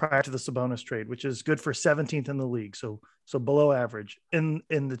prior to the Sabonis trade, which is good for 17th in the league. So below average. In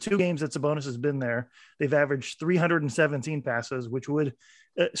the 2 games that Sabonis has been there, they've averaged 317 passes, which would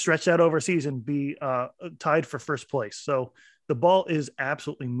stretch out over a season, be tied for first place. So the ball is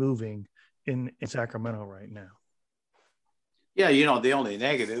absolutely moving in Sacramento right now. Yeah, the only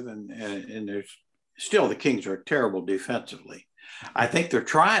negative, and there's still, the Kings are terrible defensively. I think they're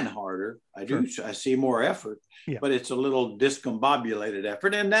trying harder. I see more effort, but it's a little discombobulated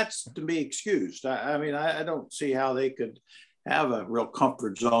effort, and that's to be excused. I mean, I don't see how they could have a real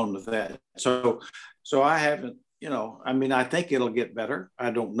comfort zone with that. So I haven't, I think it'll get better.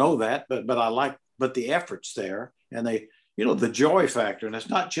 I don't know that, but the effort's there, and they, the joy factor, and it's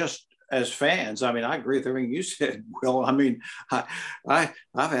not just as fans. I mean, I agree with everything you said, Will. I mean, I've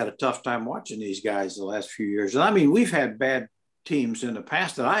had a tough time watching these guys the last few years, and I mean, we've had bad teams in the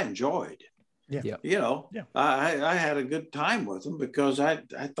past that I enjoyed. I had a good time with them because I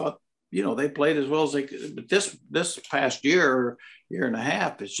thought, they played as well as they could. But this past year and a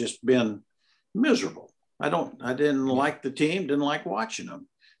half, it's just been miserable. I didn't like the team, didn't like watching them.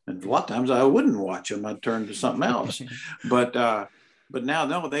 And a lot of times I wouldn't watch them. I'd turn to something else. But now,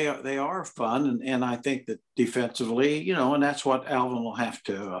 no, they are fun. And I think that defensively, and that's what Alvin will have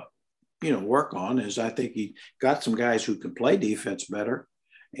to, work on, is I think he got some guys who can play defense better.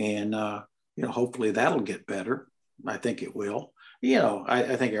 And, hopefully that'll get better. I think it will.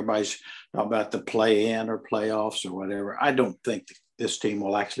 I think everybody's about the play-in or playoffs or whatever. I don't think this team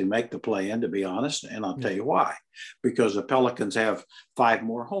will actually make the play-in, to be honest. And I'll tell you why. Because the Pelicans have 5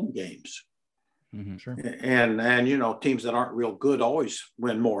 more home games. Mm-hmm, sure. And teams that aren't real good always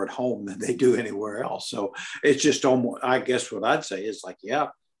win more at home than they do anywhere else. So it's just almost, I guess what I'd say is like,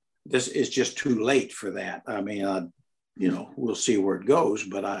 this is just too late for that. I mean, we'll see where it goes,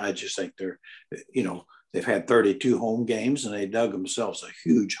 but I just think they've had 32 home games and they dug themselves a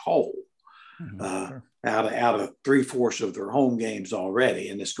huge hole out of 3/4 of their home games already.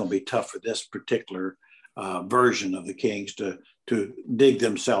 And it's going to be tough for this particular version of the Kings to dig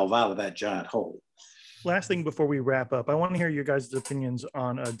themselves out of that giant hole. Last thing before we wrap up, I want to hear your guys' opinions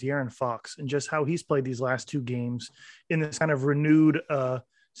on De'Aaron Fox and just how he's played these last 2 games in this kind of renewed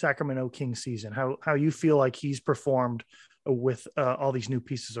Sacramento Kings season, how you feel like he's performed with all these new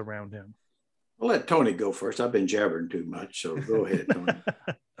pieces around him. I'll let Tony go first. I've been jabbering too much, so go ahead,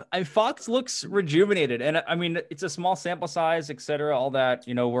 Tony. Fox looks rejuvenated, and I mean, it's a small sample size, et cetera, all that.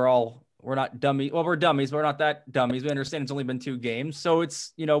 We're not dummies. Well, we're dummies, but we're not that dummies. We understand it's only been 2 games, so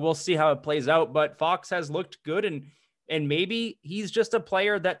it's, we'll see how it plays out. But Fox has looked good, and maybe he's just a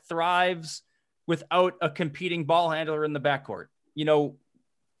player that thrives without a competing ball handler in the backcourt.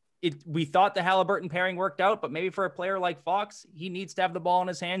 We thought the Halliburton pairing worked out, but maybe for a player like Fox, he needs to have the ball in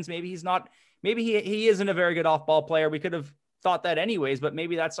his hands. Maybe he's not. Maybe he isn't a very good off-ball player. We could have thought that anyways, but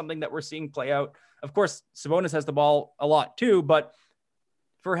maybe that's something that we're seeing play out. Of course, Sabonis has the ball a lot too, but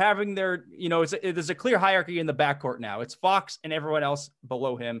for having their, there's a clear hierarchy in the backcourt now. It's Fox and everyone else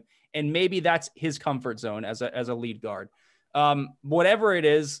below him, and maybe that's his comfort zone as a lead guard. Whatever it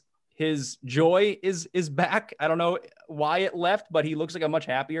is, his joy is back. I don't know why it left, but he looks like a much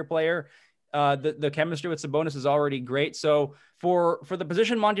happier player. The chemistry with Sabonis is already great. So for the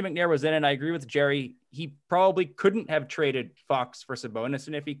position Monte McNair was in, and I agree with Jerry, he probably couldn't have traded Fox for Sabonis.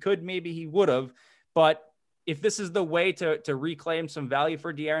 And if he could, maybe he would have. But if this is the way to reclaim some value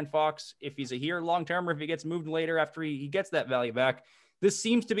for De'Aaron Fox, if he's a here long-term, or if he gets moved later after he gets that value back, this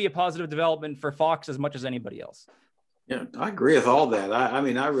seems to be a positive development for Fox as much as anybody else. Yeah, I agree with all that. I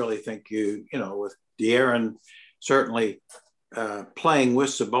mean, I really think with De'Aaron, certainly playing with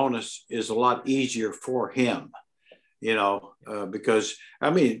Sabonis is a lot easier for him, because, I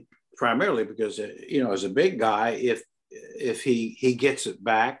mean, primarily because, as a big guy, if he gets it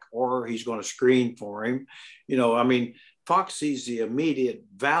back or he's going to screen for him. I mean, Fox sees the immediate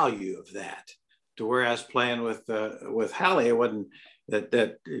value of that. To whereas playing with Hallie, it wasn't that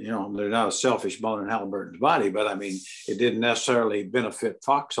there's not a selfish bone in Halliburton's body, but I mean, it didn't necessarily benefit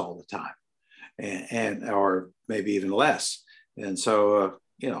Fox all the time, and or maybe even less. And so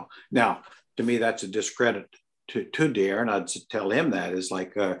now to me that's a discredit to De'Aaron. I'd tell him that is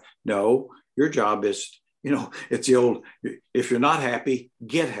like, no, your job is, it's the old, if you're not happy,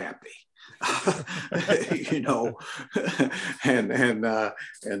 get happy.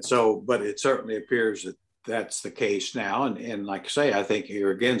 And so, but it certainly appears that that's the case now. And like I say, I think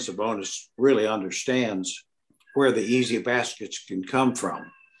here again, Sabonis really understands where the easy baskets can come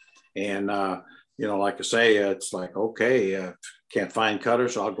from. And, like I say, it's like, okay, can't find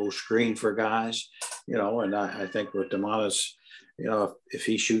cutters, so I'll go screen for guys, and I think with Domantas, if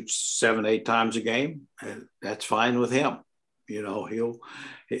he shoots 7-8 times a game, that's fine with him. He'll,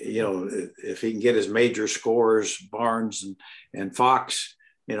 if he can get his major scorers, Barnes and Fox,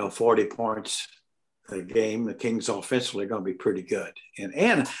 40 points a game, the Kings offensively are going to be pretty good.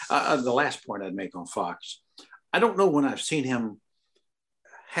 And the last point I'd make on Fox, I don't know when I've seen him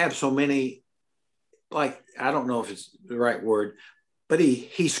have so many, like, I don't know if it's the right word, but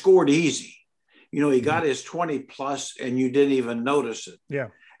he scored easy. He got his 20 plus and you didn't even notice it. Yeah.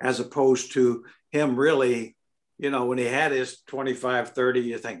 As opposed to him really, when he had his 25, 30,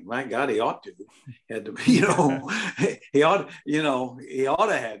 you think, my God, he ought to. He ought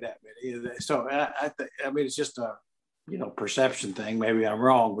to have that many. So I mean, it's just a, perception thing. Maybe I'm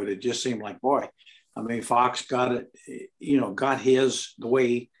wrong, but it just seemed like, boy, I mean, Fox got it, got his the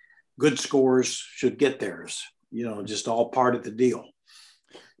way good scores should get theirs, just all part of the deal.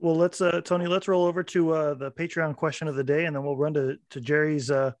 Well, let's Tony, let's roll over to the Patreon question of the day, and then we'll run to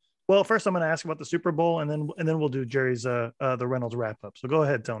Jerry's. Well, first I'm going to ask about the Super Bowl, and then we'll do Jerry's the Reynolds wrap up. So go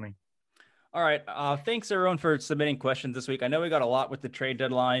ahead, Tony. All right. Thanks everyone for submitting questions this week. I know we got a lot with the trade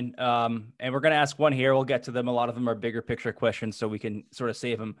deadline, and we're going to ask one here. We'll get to them. A lot of them are bigger picture questions, so we can sort of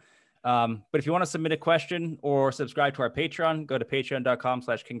save them. But if you want to submit a question or subscribe to our Patreon, go to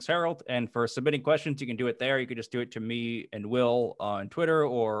patreon.com/Kings Herald. And for submitting questions, you can do it there. You can just do it to me and Will on Twitter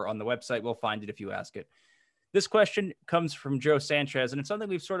or on the website. We'll find it if you ask it. This question comes from Joe Sanchez, and it's something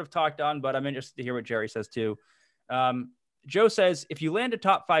we've sort of talked on, but I'm interested to hear what Jerry says too. Joe says, if you land a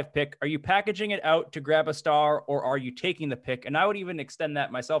top 5 pick, are you packaging it out to grab a star, or are you taking the pick? And I would even extend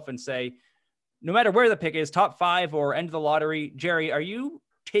that myself and say, no matter where the pick is, top 5 or end of the lottery, Jerry, are you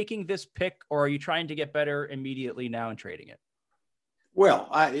taking this pick, or are you trying to get better immediately now and trading it? Well,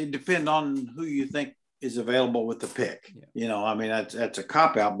 it depends on who you think is available with the pick. Yeah. I mean, that's a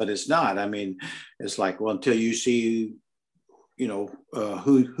cop out, but it's not. I mean, it's like, well, until you see,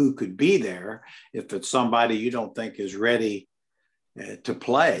 who could be there, if it's somebody you don't think is ready to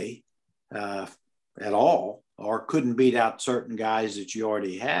play at all, or couldn't beat out certain guys that you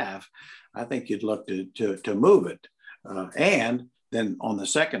already have, I think you'd look to move it. And then on the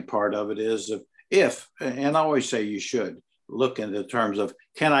second part of it is if, and I always say you should look into terms of,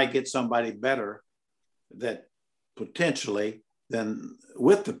 can I get somebody better that potentially than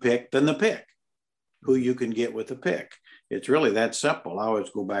with the pick than the pick, who you can get with the pick. It's really that simple. I always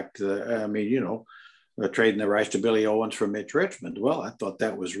go back to, trading the rights to Billy Owens for Mitch Richmond. Well, I thought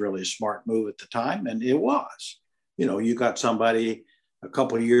that was really a smart move at the time, and it was. You got somebody a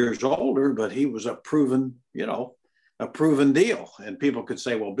couple of years older, but he was a proven deal. And people could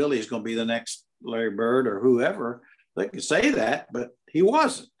say, well, Billy's going to be the next Larry Bird or whoever. They could say that, but he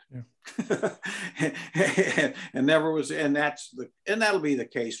wasn't. Yeah. and never was. And that'll be the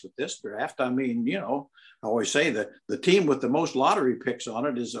case with this draft. I mean, I always say that the team with the most lottery picks on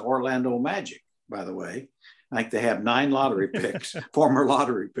it is the Orlando Magic, by the way. I think they have 9 lottery picks, former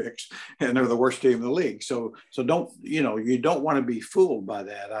lottery picks, and they're the worst team in the league. So don't, you don't want to be fooled by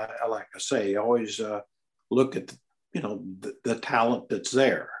that. I like I say, always look at, the talent that's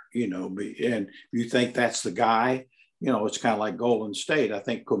there, and you think that's the guy. It's kind of like Golden State. I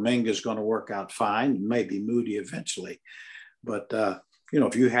think Kuminga is going to work out fine, maybe Moody eventually. But,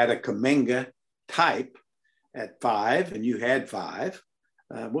 if you had a Kuminga type at 5 and you had 5,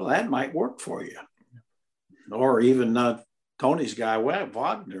 well, that might work for you. Or even Tony's guy,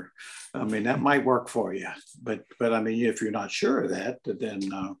 Wagner. I mean, that might work for you. But I mean, if you're not sure of that, then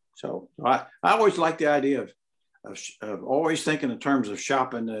so I always like the idea of always thinking in terms of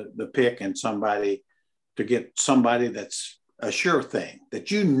shopping the pick and somebody to get somebody that's a sure thing that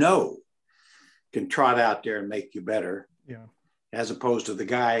can trot out there and make you better. Yeah. As opposed to the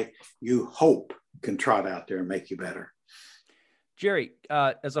guy you hope can trot out there and make you better. Jerry,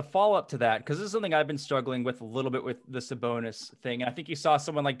 as a follow-up to that, because this is something I've been struggling with a little bit with the Sabonis thing. And I think you saw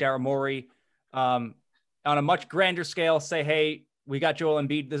someone like Daryl Morey on a much grander scale say, hey, we got Joel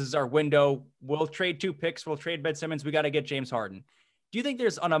Embiid. This is our window. We'll trade 2 picks. We'll trade Ben Simmons. We got to get James Harden. Do you think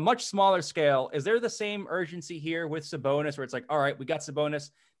there's, on a much smaller scale, is there the same urgency here with Sabonis where it's like, all right, we got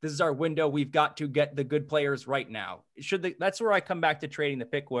Sabonis. This is our window. We've got to get the good players right now. That's where I come back to trading the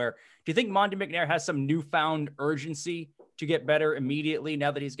pick where, do you think Monte McNair has some newfound urgency to get better immediately now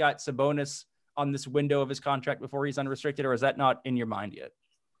that he's got Sabonis on this window of his contract before he's unrestricted, or is that not in your mind yet?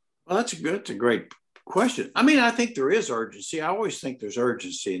 Well, that's a great question. I mean, I think there is urgency. I always think there's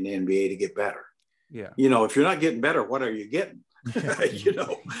urgency in the NBA to get better. Yeah. If you're not getting better, what are you getting?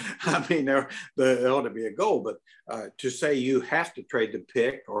 I mean, there ought to be a goal, but to say you have to trade the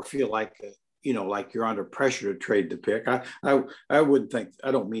pick or feel like, like you're under pressure to trade the pick, I wouldn't think,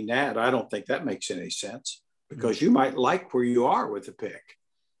 I don't mean that. I don't think that makes any sense because you might like where you are with the pick.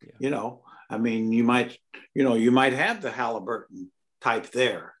 Yeah. I mean, you might have the Halliburton type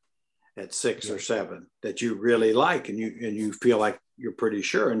there at 6 or 7 that you really like, and you feel like you're pretty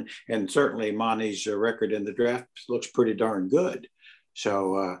sure, and certainly Monty's record in the draft looks pretty darn good.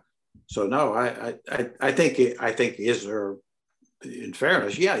 So no, I think is there, in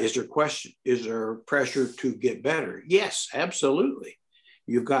fairness, is there pressure to get better? Yes, absolutely.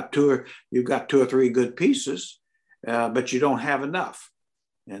 You've got 2 or 3 good pieces, but you don't have enough,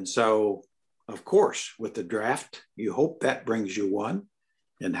 and so of course with the draft you hope that brings you one.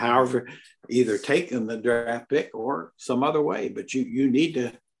 And however, either taking the draft pick or some other way, but you need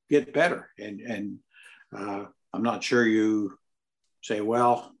to get better. And I'm not sure you say,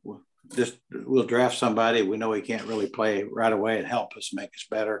 well, we'll draft somebody. We know he can't really play right away and help us make us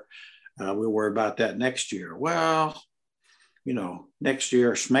better. We'll worry about that next year. Well, next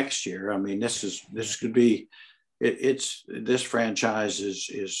year or next year. I mean, this could be. This franchise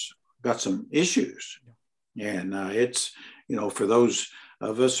is got some issues, and it's for those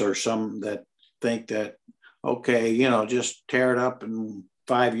of us or some that think that, okay, just tear it up in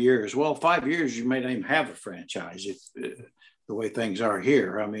 5 years. Well, 5 years, you may not even have a franchise if the way things are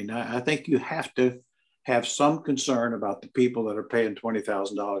here. I mean, I think you have to have some concern about the people that are paying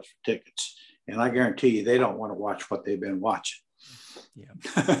 $20,000 for tickets. And I guarantee you, they don't want to watch what they've been watching.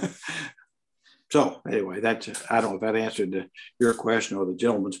 Yeah. So anyway, I don't know if that answered your question or the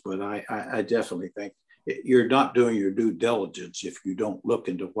gentleman's, but I definitely think you're not doing your due diligence if you don't look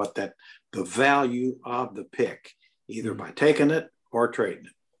into what the value of the pick, either by taking it or trading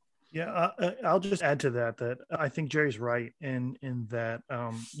it. Yeah, I'll just add to that I think Jerry's right in that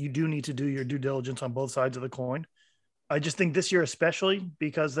you do need to do your due diligence on both sides of the coin. I just think this year, especially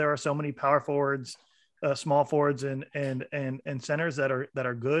because there are so many power forwards, small forwards, and centers that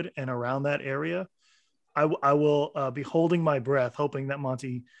are good and around that area. I will be holding my breath, hoping that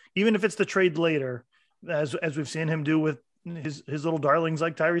Monty, even if it's the trade later, as we've seen him do with his little darlings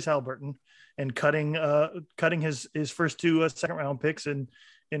like Tyrese Halliburton, and cutting his first 2 second round picks in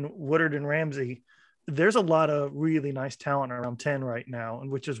Woodard and Ramsey. There's a lot of really nice talent around 10 right now, and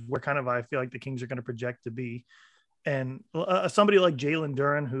which is where kind of I feel like the Kings are going to project to be. And somebody like Jalen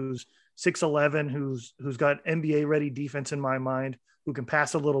Duren, who's 6'11", who's got NBA ready defense in my mind, who can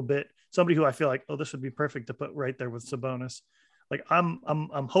pass a little bit. Somebody who I feel like, this would be perfect to put right there with Sabonis. Like I'm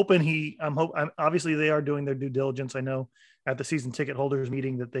hoping obviously they are doing their due diligence. I know at the season ticket holders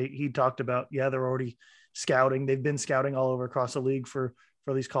meeting that he talked about, they're already scouting. They've been scouting all over across the league for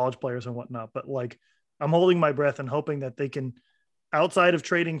these college players and whatnot. But like, I'm holding my breath and hoping that they can, outside of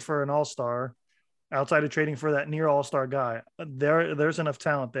trading for an all-star, outside of trading for that near all-star guy, there's enough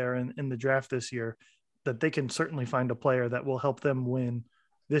talent there in the draft this year that they can certainly find a player that will help them win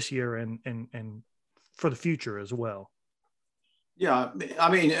this year and for the future as well. Yeah,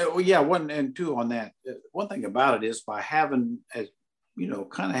 I mean, 1 and 2 on that. One thing about it is by having, kind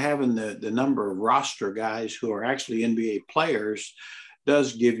of having the number of roster guys who are actually NBA players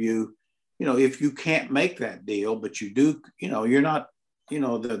does give you, if you can't make that deal, but you do, you're not,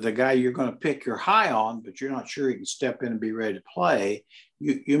 the guy you're going to pick you're high on, but you're not sure he can step in and be ready to play,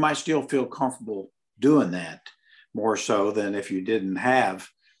 you might still feel comfortable doing that more so than if you didn't have,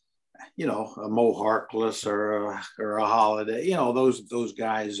 a Mo Harkless or a Holiday, those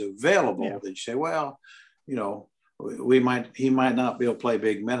guys available. Yeah. That you say, well, he might not be able to play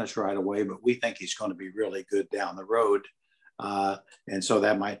big minutes right away, but we think he's going to be really good down the road. And so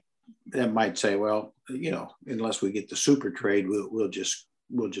that might say, well, unless we get the super trade, we'll just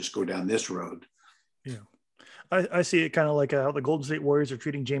go down this road. Yeah. I see it kind of like how the Golden State Warriors are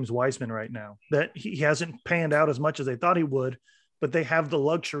treating James Wiseman right now, that he hasn't panned out as much as they thought he would, but they have the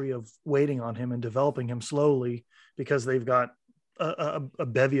luxury of waiting on him and developing him slowly because they've got a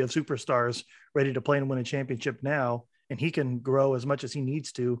bevy of superstars ready to play and win a championship now, and he can grow as much as he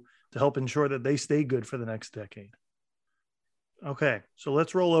needs to help ensure that they stay good for the next decade. Okay, so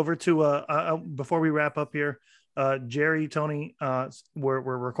let's roll over to before we wrap up here, Jerry, Tony, we're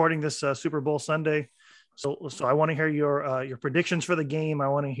recording this Super Bowl Sunday, so I want to hear your predictions for the game. I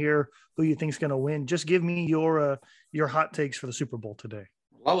want to hear who you think is going to win. Just give me your hot takes for the Super Bowl today.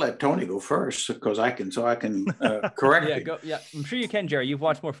 I'll let Tony go first because I can correct him. Yeah, I'm sure you can, Jerry. You've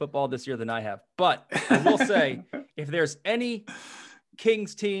watched more football this year than I have. But I will say, if there's any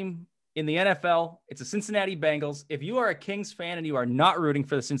Kings team in the NFL, it's the Cincinnati Bengals. If you are a Kings fan and you are not rooting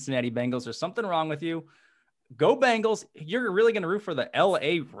for the Cincinnati Bengals, there's something wrong with you. Go Bengals. You're really going to root for the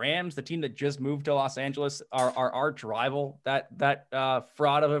LA Rams, the team that just moved to Los Angeles, our arch rival, that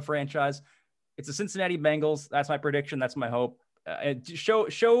fraud of a franchise. It's the Cincinnati Bengals. That's my prediction. That's my hope. And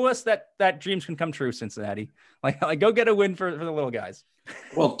show us that dreams can come true, Cincinnati. Like go get a win for the little guys.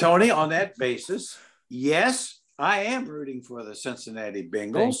 Well, Tony, on that basis, yes, I am rooting for the Cincinnati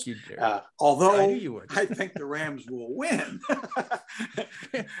Bengals. Thank you, Jerry. Although I think the Rams will win.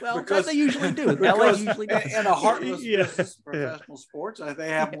 Well, because they usually do. LA usually does. In a heartless business, professional sports, they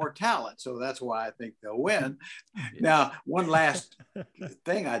have more talent. So that's why I think they'll win. Now, one last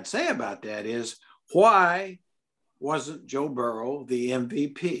thing I'd say about that is, why wasn't Joe Burrow the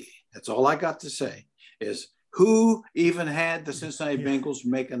MVP? That's all I got to say, is who even had the Cincinnati Bengals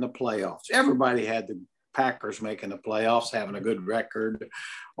making the playoffs? Everybody had the Packers making the playoffs, having a good record,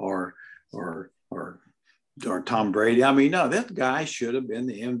 or Tom Brady. I mean, no, that guy should have been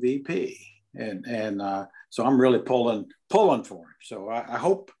the MVP, and so I'm really pulling for him. So I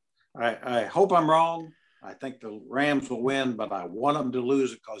hope I'm wrong. I think the Rams will win, but I want them to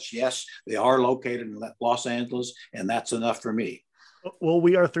lose because, yes, they are located in Los Angeles, and that's enough for me. Well,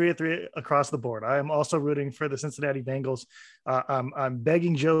 we are 3-3 across the board. I am also rooting for the Cincinnati Bengals. I'm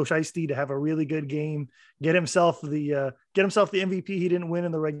begging Joe Shiesty to have a really good game, get himself the MVP he didn't win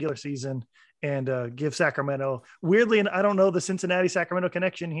in the regular season, and give Sacramento. Weirdly, and I don't know the Cincinnati-Sacramento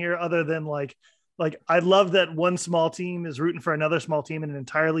connection here, other than like I love that one small team is rooting for another small team in an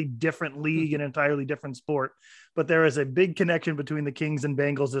entirely different league, an entirely different sport. But there is a big connection between the Kings and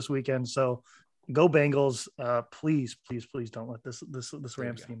Bengals this weekend. So go Bengals. Please don't let this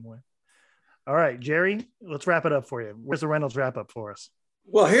Rams team win. All right, Jerry, let's wrap it up for you. Where's the Reynolds wrap up for us?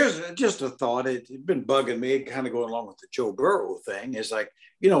 Well, here's just a thought. It's been bugging me, kind of going along with the Joe Burrow thing. Is like,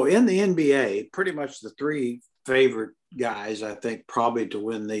 in the NBA, pretty much the three favorite guys, I think, probably to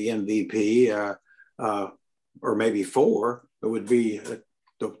win the MVP, or maybe four, it would be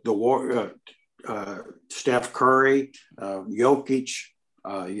Steph Curry, Jokic,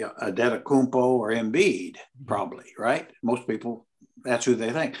 Antetokounmpo, or Embiid, probably, right? Most people, that's who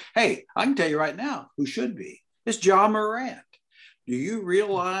they think. Hey, I can tell you right now who should be. It's Ja Morant. Do you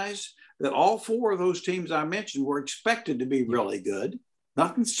realize that all four of those teams I mentioned were expected to be really good?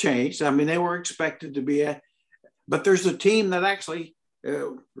 Nothing's changed. I mean, they were expected to be but there's a team that actually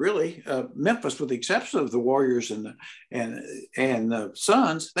really Memphis, with the exception of the Warriors and the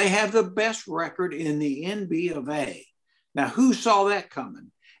Suns, they have the best record in the NBA of A. Now, who saw that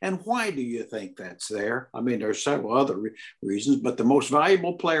coming? And why do you think that's there? I mean, there's several other reasons, but the most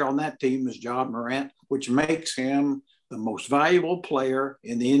valuable player on that team is Ja Morant, which makes him the most valuable player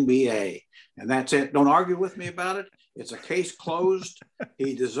in the NBA. And that's it. Don't argue with me about it. It's a case closed.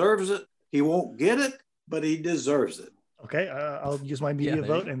 He deserves it. He won't get it, but he deserves it. Okay, I'll use my media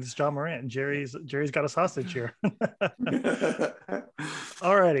vote, and it's Ja Morant. And Jerry's got us hostage here.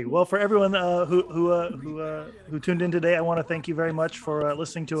 All righty. Well, for everyone who tuned in today, I want to thank you very much for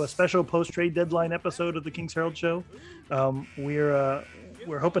listening to a special post-trade deadline episode of the Kings Herald Show.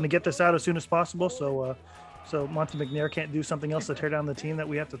 We're hoping to get this out as soon as possible, so Monte McNair can't do something else to tear down the team that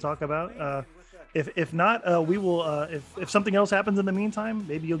we have to talk about. If not, we will. If something else happens in the meantime,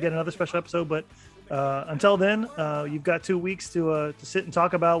 maybe you'll get another special episode. But until then, you've got 2 weeks to sit and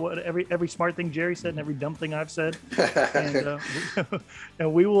talk about what every smart thing Jerry said and every dumb thing I've said,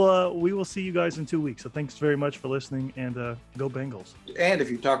 and we will see you guys in 2 weeks. So thanks very much for listening, and go Bengals. And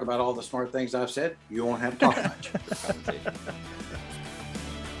if you talk about all the smart things I've said, you won't have to talk much.